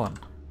everything on.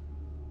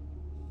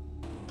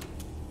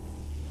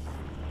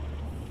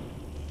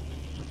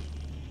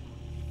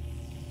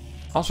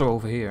 Also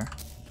over here.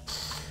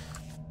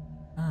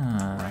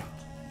 Ah.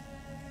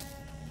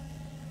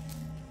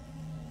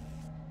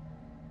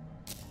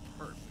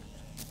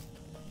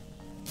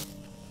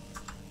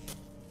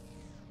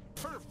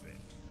 Perfect.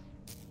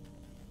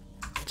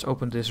 Let's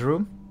open this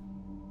room.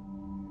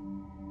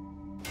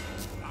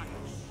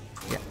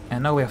 Nice. Yeah,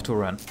 and now we have to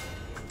run.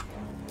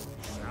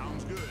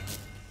 Sounds good.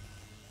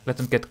 Let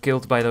them get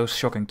killed by those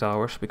shocking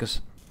towers,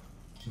 because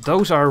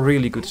those are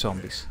really good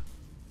zombies.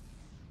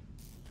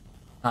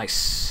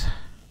 Nice.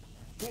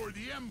 For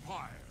the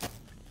Empire.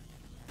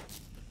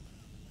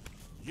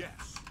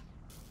 Yes.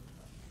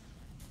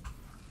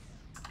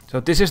 So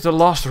this is the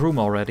last room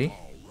already.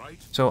 All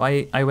right. So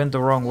I went the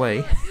wrong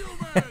way.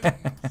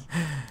 Humans.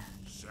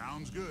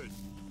 Sounds good.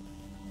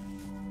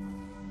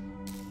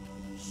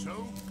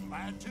 So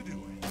glad to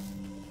do it.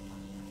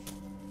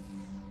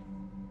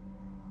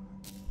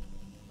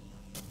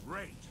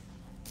 Great.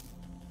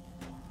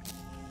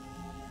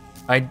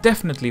 I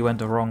definitely went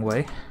the wrong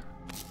way.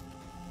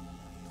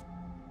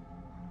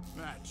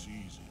 That's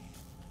easy.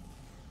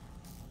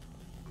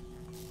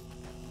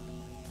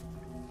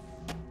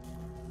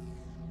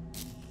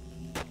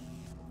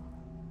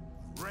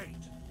 Great.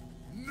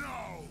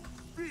 No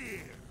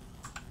fear.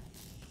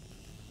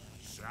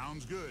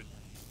 Sounds good.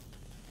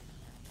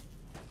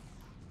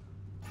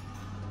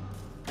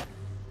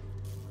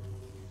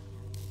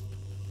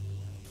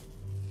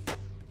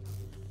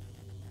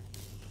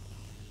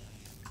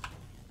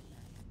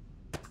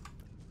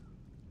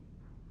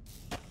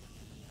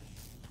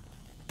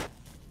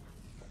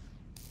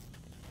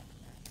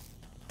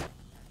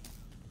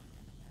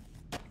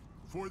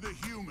 For the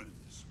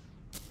humans.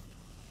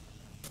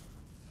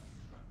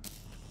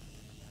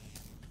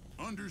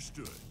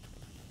 Understood.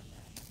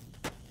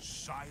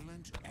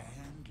 Silent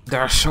and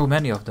There are so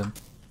many of them.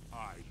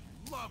 I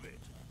love it.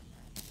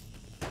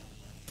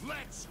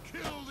 Let's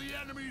kill the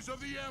enemies of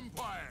the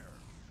Empire.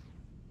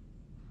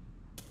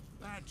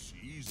 That's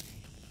easy.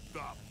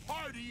 The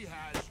party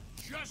has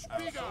just Our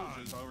begun.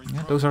 soldiers are in Yeah,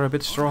 trouble. those are a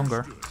bit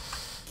stronger. Understood.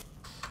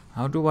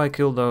 How do I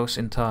kill those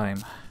in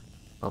time?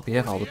 Well, we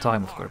have all the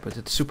time, of course, but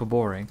it's super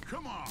boring.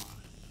 Come on.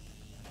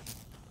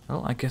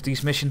 Well, I guess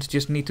these missions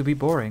just need to be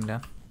boring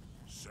then.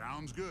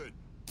 Sounds good.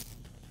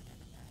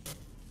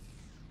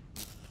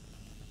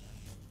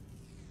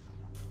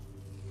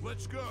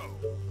 Let's go.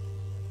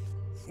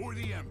 For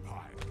the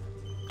Empire.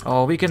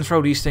 Oh, we can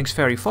throw these things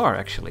very far,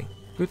 actually.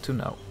 Good to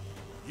know.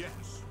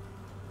 Yes.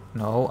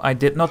 No, I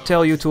did not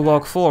tell you to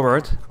walk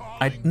forward.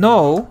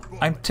 No,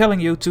 I'm telling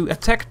you to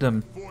attack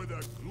them. For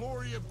the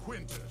glory of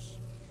Quintus.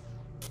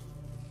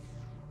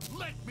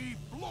 Let me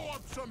blow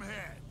up some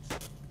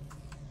heads.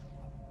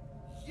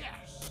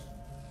 Yes.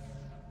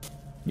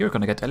 You're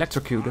gonna get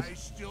electrocuted. I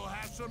still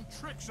have some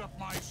tricks up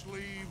my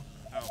sleeve.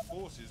 Our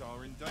forces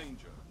are in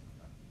danger.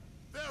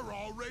 They're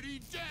already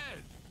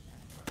dead.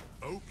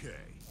 Okay.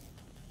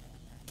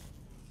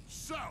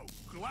 So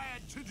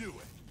glad to do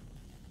it.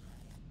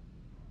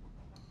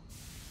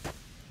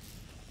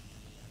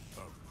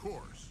 Of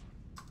course.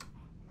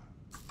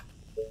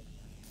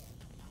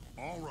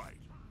 All right.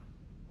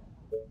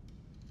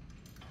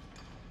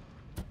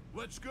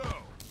 Let's go.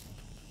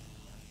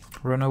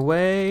 Run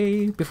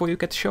away before you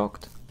get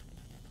shocked.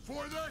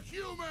 For the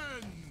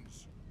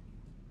humans.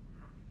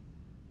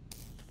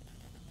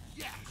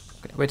 Yes.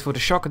 Okay, wait for the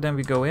shock and then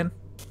we go in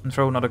and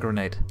throw another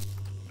grenade.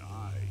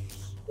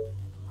 Nice.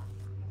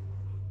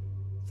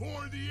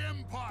 For the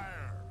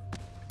Empire.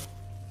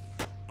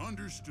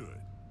 Understood.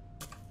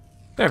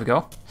 There we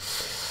go.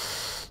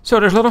 So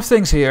there's a lot of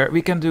things here.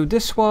 We can do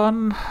this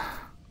one,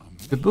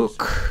 the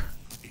book,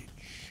 It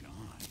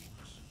shines.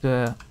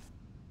 the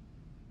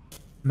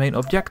main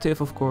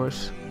objective, of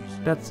course,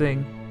 that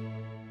thing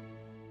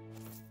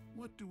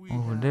What do we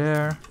over have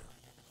there,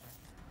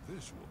 here?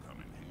 This will come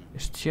in handy.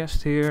 this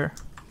chest here,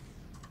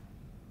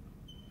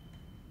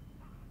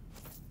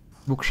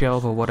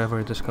 bookshelf or whatever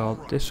it is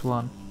called, this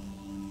one,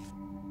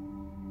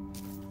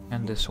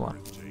 and this one.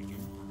 Breathtaking.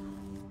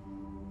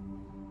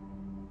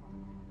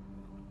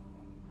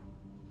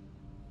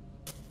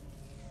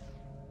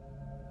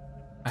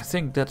 I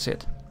think that's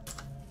it.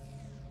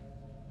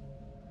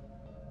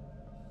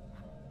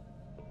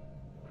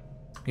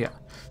 Yeah.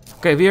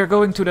 Okay, we are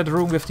going to that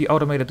room with the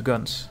automated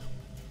guns.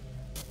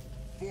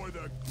 For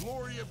the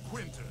glory of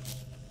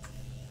Quintus.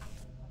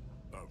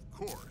 Of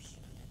course.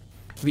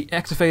 We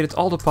activated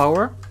all the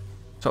power,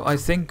 so I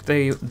think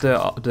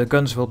the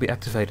guns will be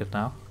activated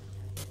now.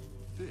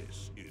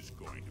 This is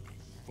going to be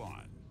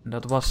fun. And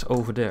that was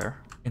over there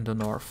in the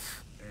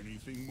north.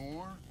 Anything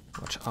more?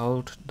 Watch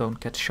out, don't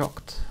get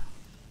shocked.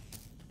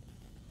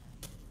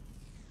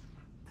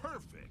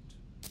 Perfect.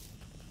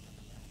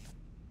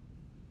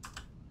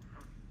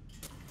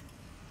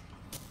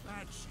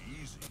 That's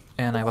easy.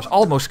 And I was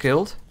almost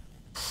killed.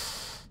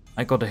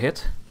 I got a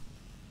hit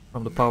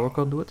from the power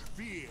conduit.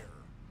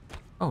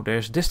 Oh,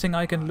 there's this thing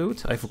I can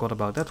loot. I forgot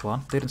about that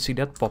one. Didn't see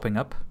that popping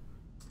up.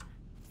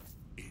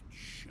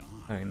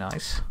 Very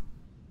nice.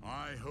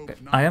 Okay.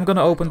 I am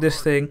gonna open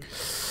this thing.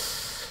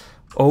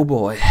 Oh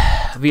boy.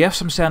 We have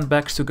some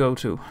sandbags to go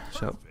to.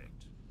 So,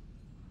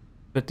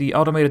 but the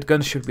automated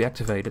guns should be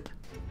activated.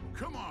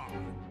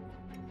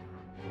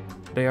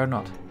 They are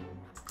not.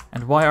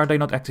 And why are they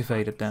not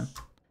activated then?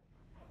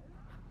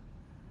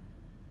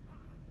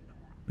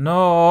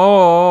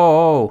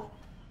 No!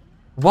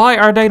 Why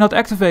are they not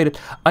activated?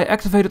 I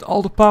activated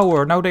all the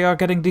power. Now they are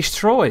getting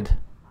destroyed.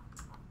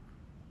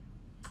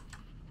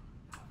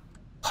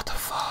 What the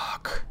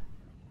fuck?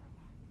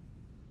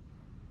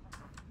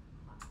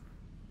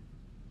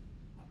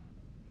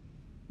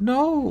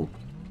 No!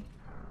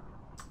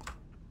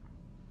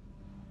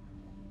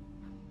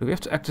 Do we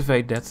have to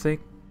activate that thing?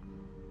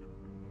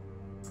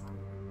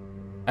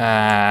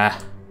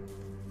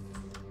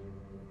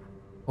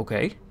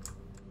 Okay.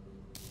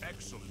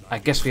 I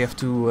guess we have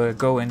to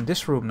go in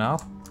this room now.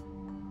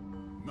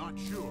 Not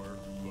sure,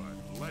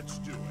 but let's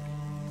do it.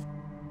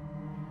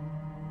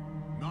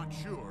 Not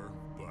sure,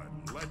 but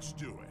let's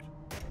do it.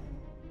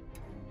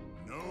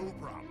 No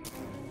problem.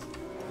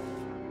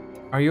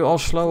 Are you all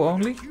slow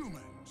only?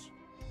 Humans.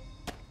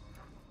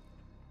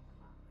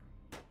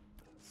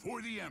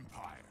 For the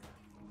Empire.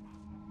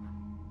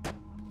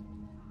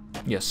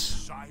 Yes.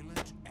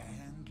 Silent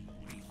and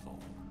lethal.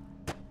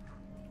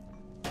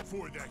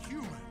 For the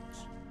humans.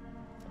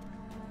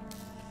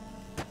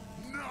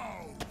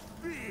 No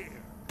fear.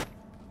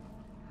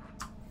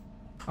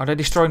 Are they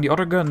destroying the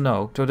other gun?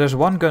 No. So there's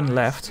one gun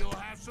left.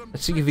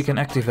 Let's see if we can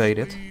activate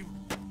it.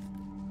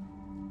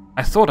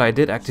 I thought I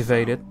did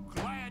activate it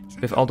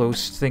with all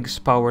those things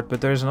powered,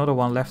 but there's another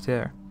one left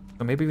there.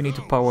 So maybe we need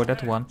to power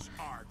that one.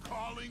 Are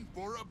calling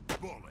for a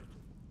bullet.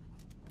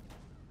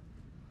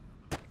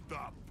 The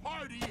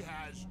party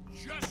has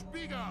just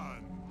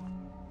begun.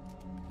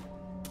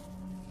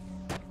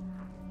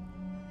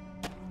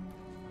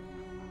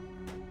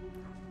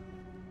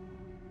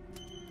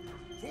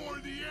 For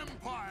the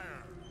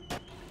Empire.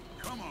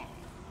 Come on.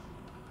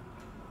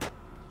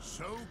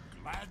 So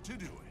glad to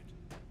do it.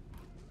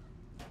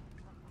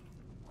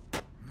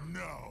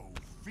 No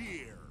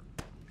fear.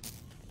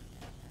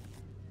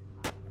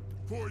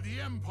 For the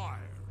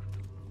Empire.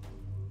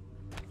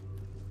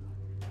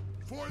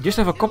 For You just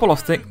have a couple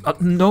of things.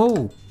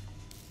 No!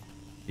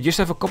 You just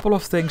have a couple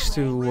of things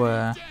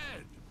to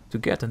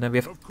get, and then we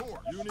have.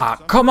 Ah,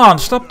 come on!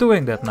 Stop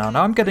doing that now.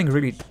 Now I'm getting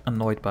really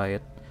annoyed by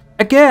it.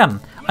 Again!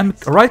 I'm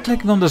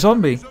right-clicking on the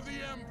zombie.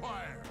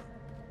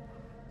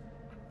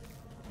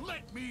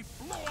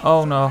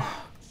 Oh no.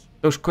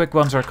 Those quick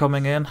ones are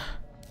coming in.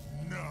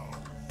 No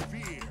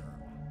fear.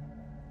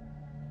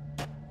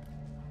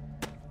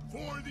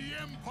 For the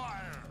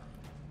Empire.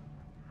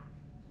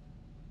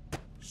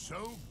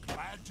 So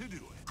glad to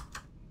do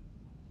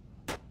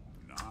it.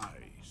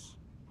 Nice.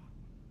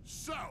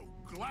 So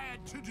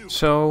glad to do it.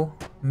 So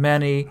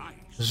many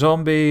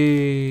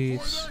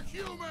zombies. For the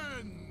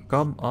humans.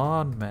 Come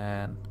on,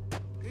 man.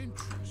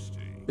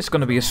 Interesting. This is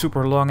gonna be a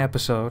super long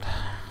episode.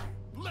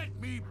 Let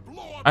me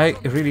blow up I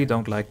some really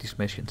don't like these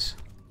missions.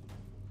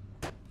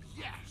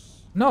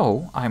 Yes.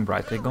 No, I'm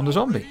right-clicking on the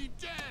zombie. Already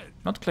dead.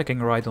 Not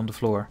clicking right on the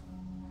floor.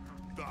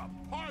 The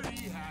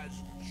party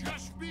has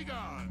just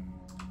begun.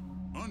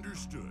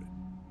 Understood.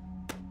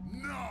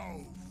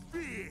 No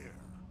fear.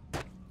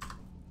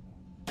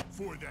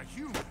 For the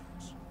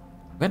humans,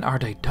 When are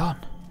they done?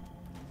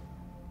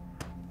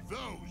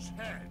 those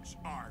heads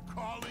are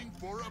calling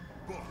for a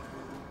bullet.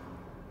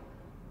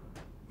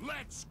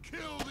 Let's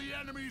kill the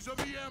enemies of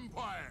the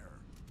Empire.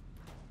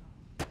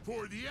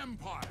 For the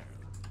Empire.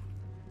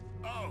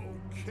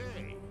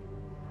 Okay.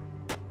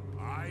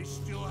 I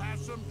still have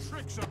some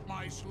tricks up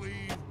my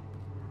sleeve.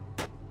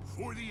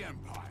 For the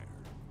Empire.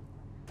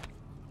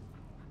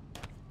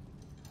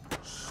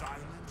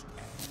 Silent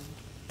and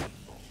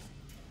lethal.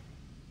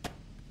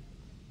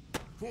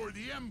 For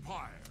the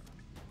Empire.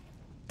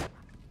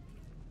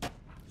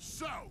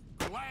 So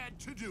glad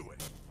to do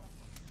it.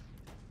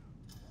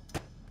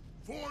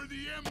 For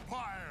the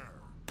Empire.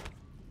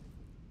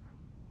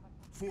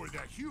 For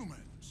the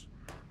humans.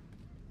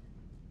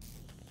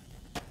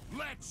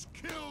 Let's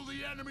kill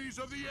the enemies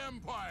of the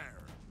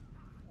Empire.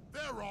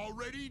 They're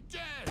already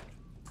dead.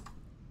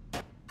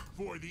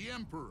 For the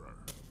Emperor.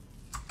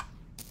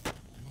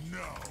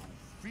 No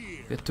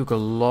fear. It took a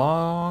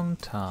long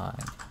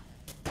time.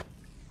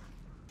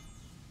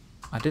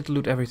 I did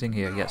loot everything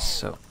here, yes,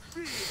 so.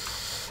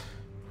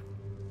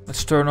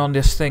 Let's turn on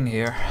this thing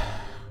here.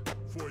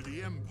 For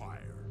the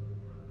Empire.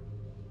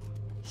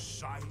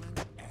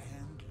 Silent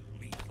and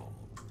lethal.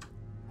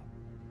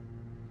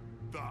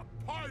 The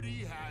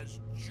party has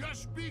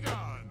just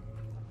begun.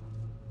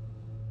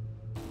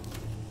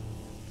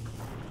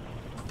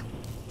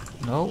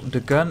 No, the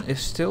gun is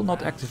still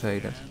not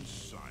activated. And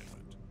silent.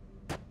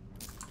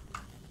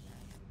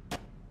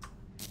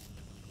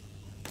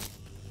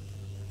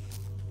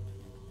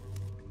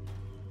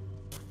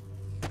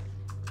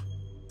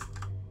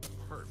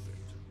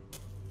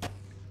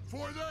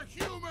 For the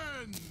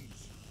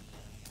humans!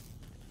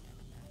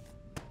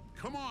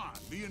 Come on,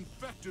 the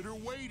infected are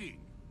waiting.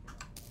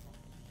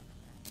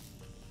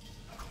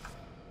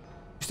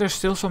 Is there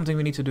still something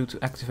we need to do to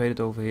activate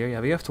it over here?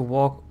 Yeah, we have to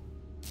walk.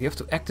 We have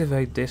to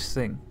activate this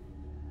thing.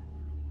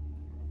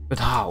 But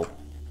how?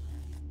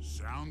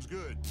 Sounds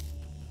good.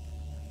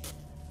 Is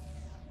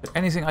there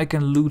anything I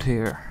can loot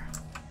here?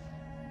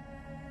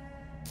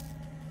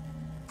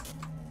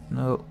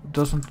 No,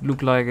 doesn't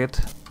look like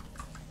it.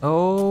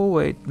 Oh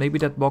wait, maybe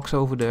that box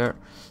over there.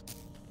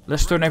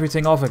 Let's turn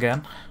everything off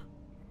again.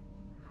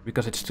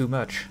 Because it's too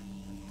much.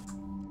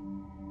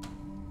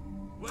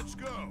 Let's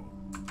go.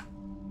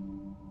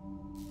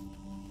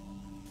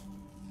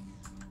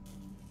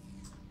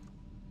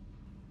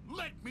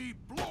 Let me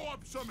blow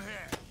up some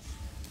heads.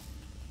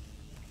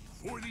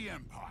 For the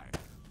Empire.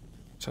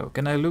 So,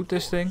 can I loot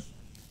this thing?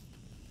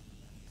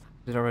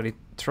 Did I already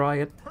try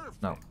it?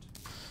 Perfect. No.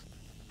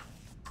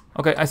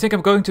 Okay, I think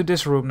I'm going to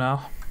this room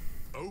now.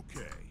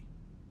 Okay.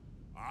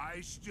 I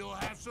still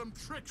have some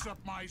tricks up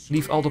my sleeve.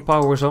 Leave all the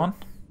powers on.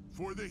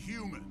 For the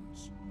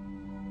humans.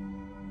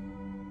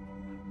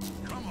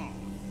 Come on.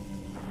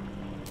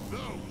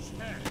 Those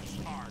heads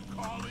are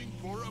calling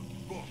for a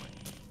bullet.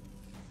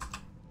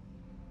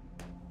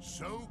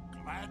 So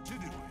glad to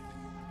do it.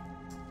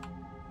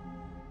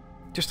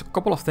 Just a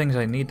couple of things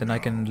I need and I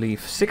can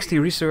leave. 60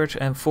 research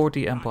and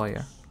 40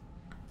 empire.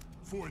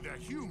 For the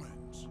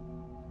humans.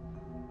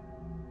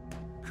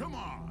 Come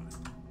on.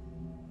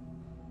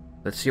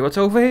 Let's see what's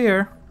over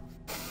here.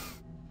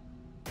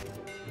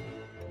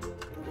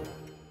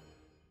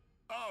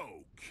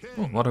 Okay.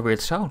 Oh, what a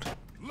weird sound.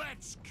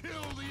 Let's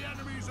kill the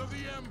enemies of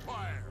the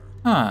Empire.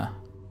 Huh.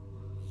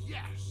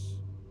 Yes.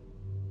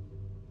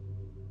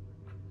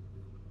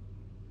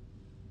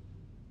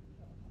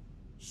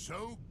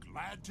 So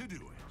glad to do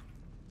it.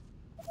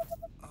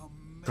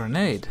 Amazing.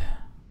 Grenade.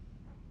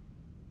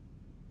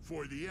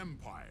 For the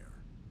Empire.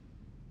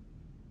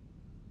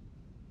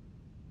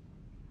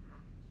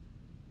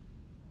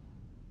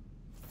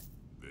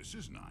 This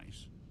is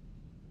nice.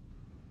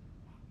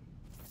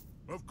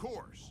 Of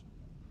course.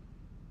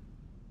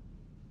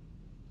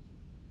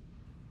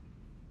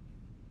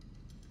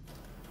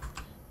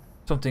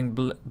 Something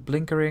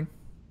blinkering.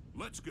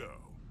 Let's go.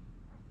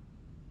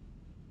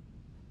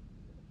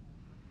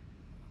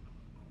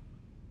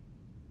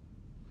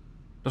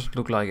 Doesn't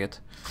look like it.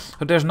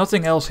 But there's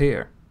nothing else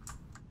here.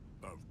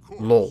 Of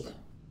course. Lol.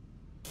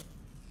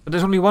 But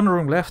there's only one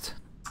room left.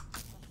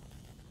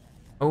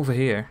 Over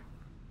here.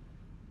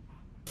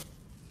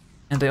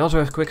 And they also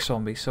have quick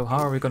zombies, so how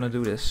are we gonna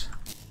do this?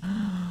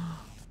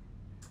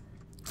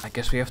 I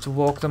guess we have to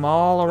walk them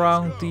all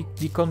around the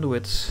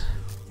conduits.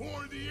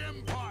 For the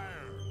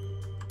Empire.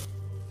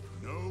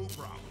 No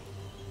problem.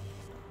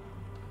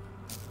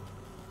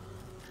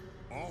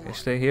 All Okay, right.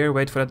 stay here,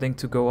 wait for that thing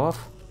to go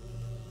off.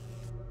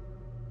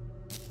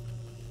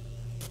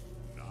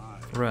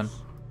 Nice. Run.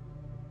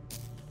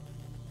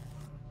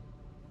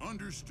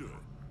 Understood.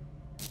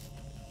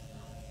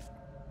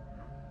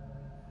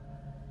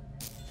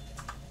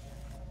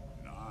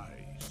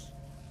 Nice.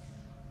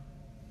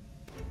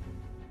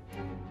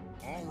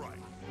 All right.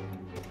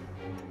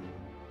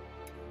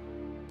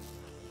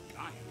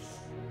 Nice.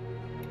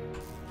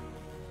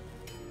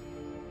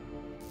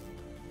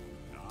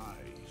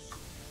 Nice.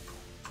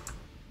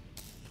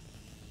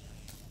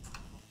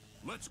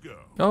 Let's go.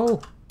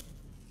 Oh!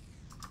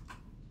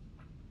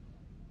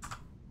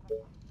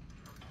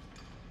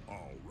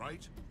 All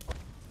right.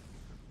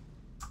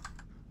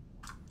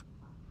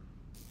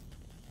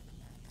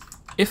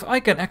 If I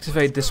can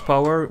activate this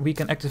power, we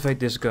can activate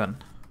this gun.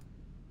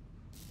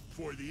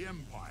 For the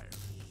Empire.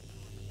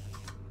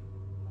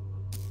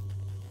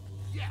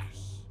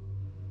 Yes.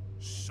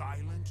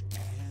 Silent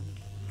and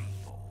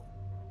lethal.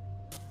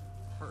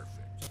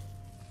 Perfect.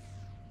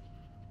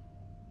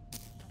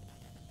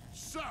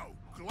 So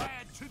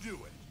glad to do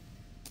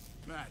it.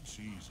 That's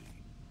easy.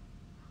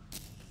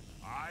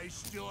 I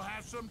still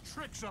have some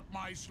tricks up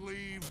my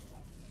sleeve.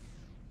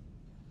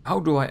 How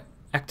do I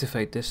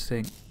activate this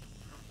thing?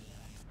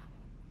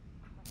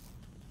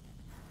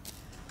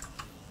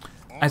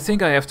 I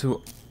think I have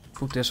to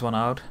put this one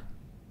out.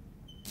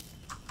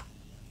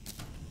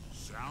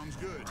 Sounds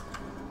good.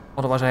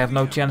 Otherwise I have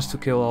no chance to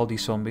kill all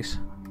these zombies.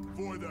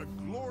 For the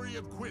glory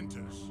of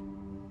Quintus.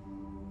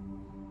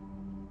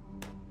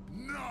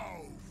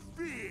 No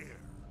fear.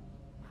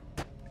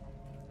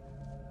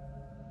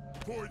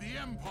 For the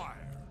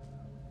Empire.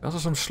 Also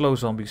some slow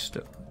zombies.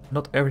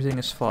 Not everything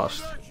is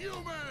fast. For the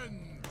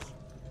humans.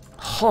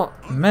 Oh,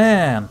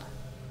 man!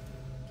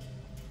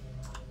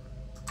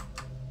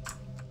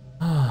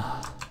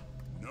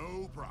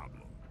 No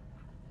problem.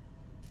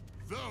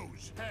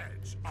 Those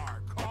heads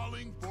are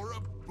calling for a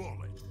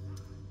bullet.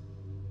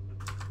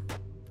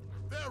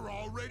 They're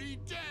already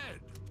dead.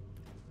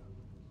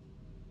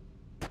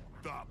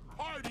 The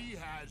party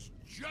has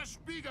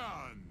just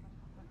begun.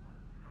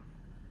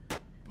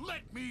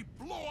 Let me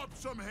blow up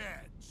some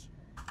heads.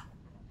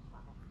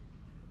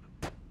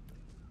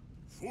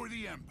 For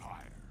the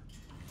Empire.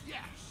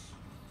 Yes.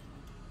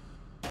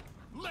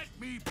 Let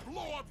me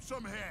blow up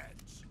some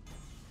heads.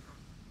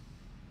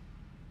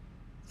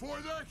 For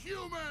the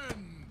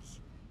humans!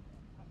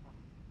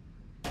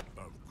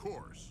 Of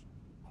course.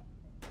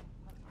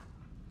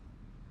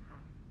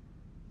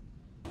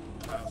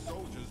 Our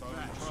soldiers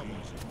are in trouble.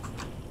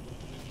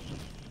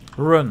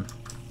 Run.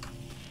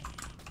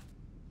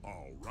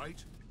 All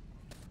right.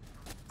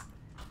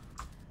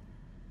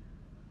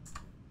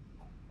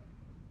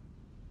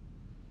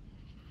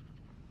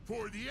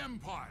 For the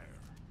Empire.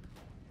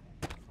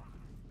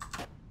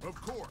 Of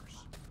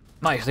course.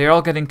 Nice, they're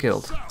all getting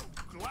killed. So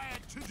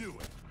glad to do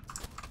it.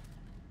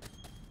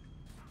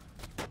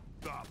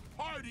 The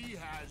party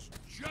has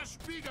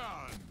just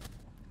begun.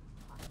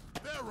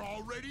 They're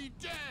already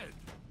dead.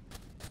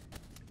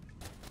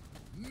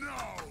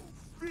 No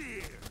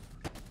fear.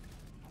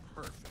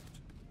 Perfect.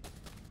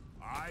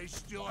 I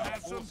still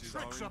have some forces are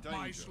tricks in up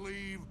my danger.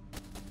 sleeve.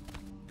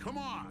 Come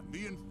on,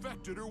 the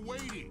infected are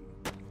waiting.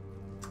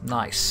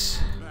 Nice.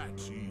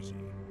 That's easy.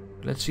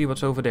 Let's see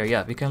what's over there.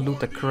 Yeah, we can loot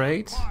the For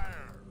crate.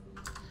 Empire.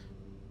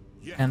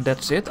 Yes. And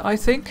that's it, I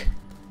think.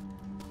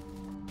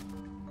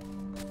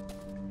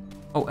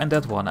 Oh, and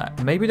that one.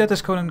 Maybe that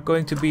is going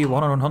to be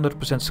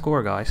 100%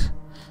 score, guys.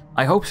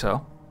 I hope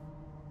so.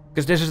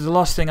 Because this is the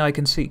last thing I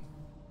can see.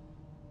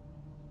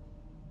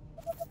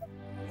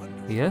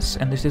 Yes,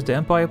 and this is the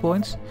Empire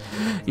points.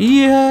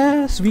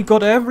 Yes, we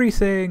got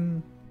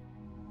everything.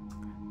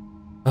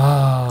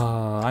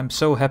 Ah, I'm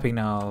so happy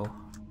now.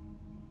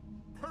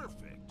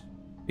 Perfect.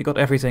 We got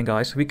everything,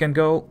 guys. We can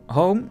go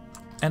home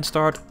and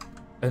start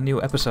a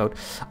new episode.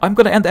 I'm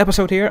gonna end the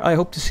episode here. I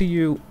hope to see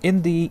you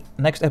in the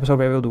next episode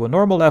where we'll do a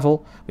normal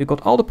level. We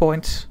got all the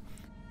points.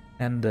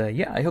 And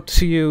yeah, I hope to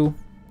see you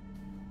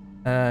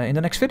in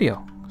the next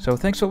video. So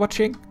thanks for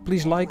watching.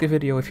 Please like the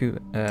video if you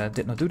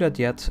did not do that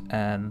yet.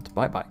 And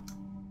bye bye.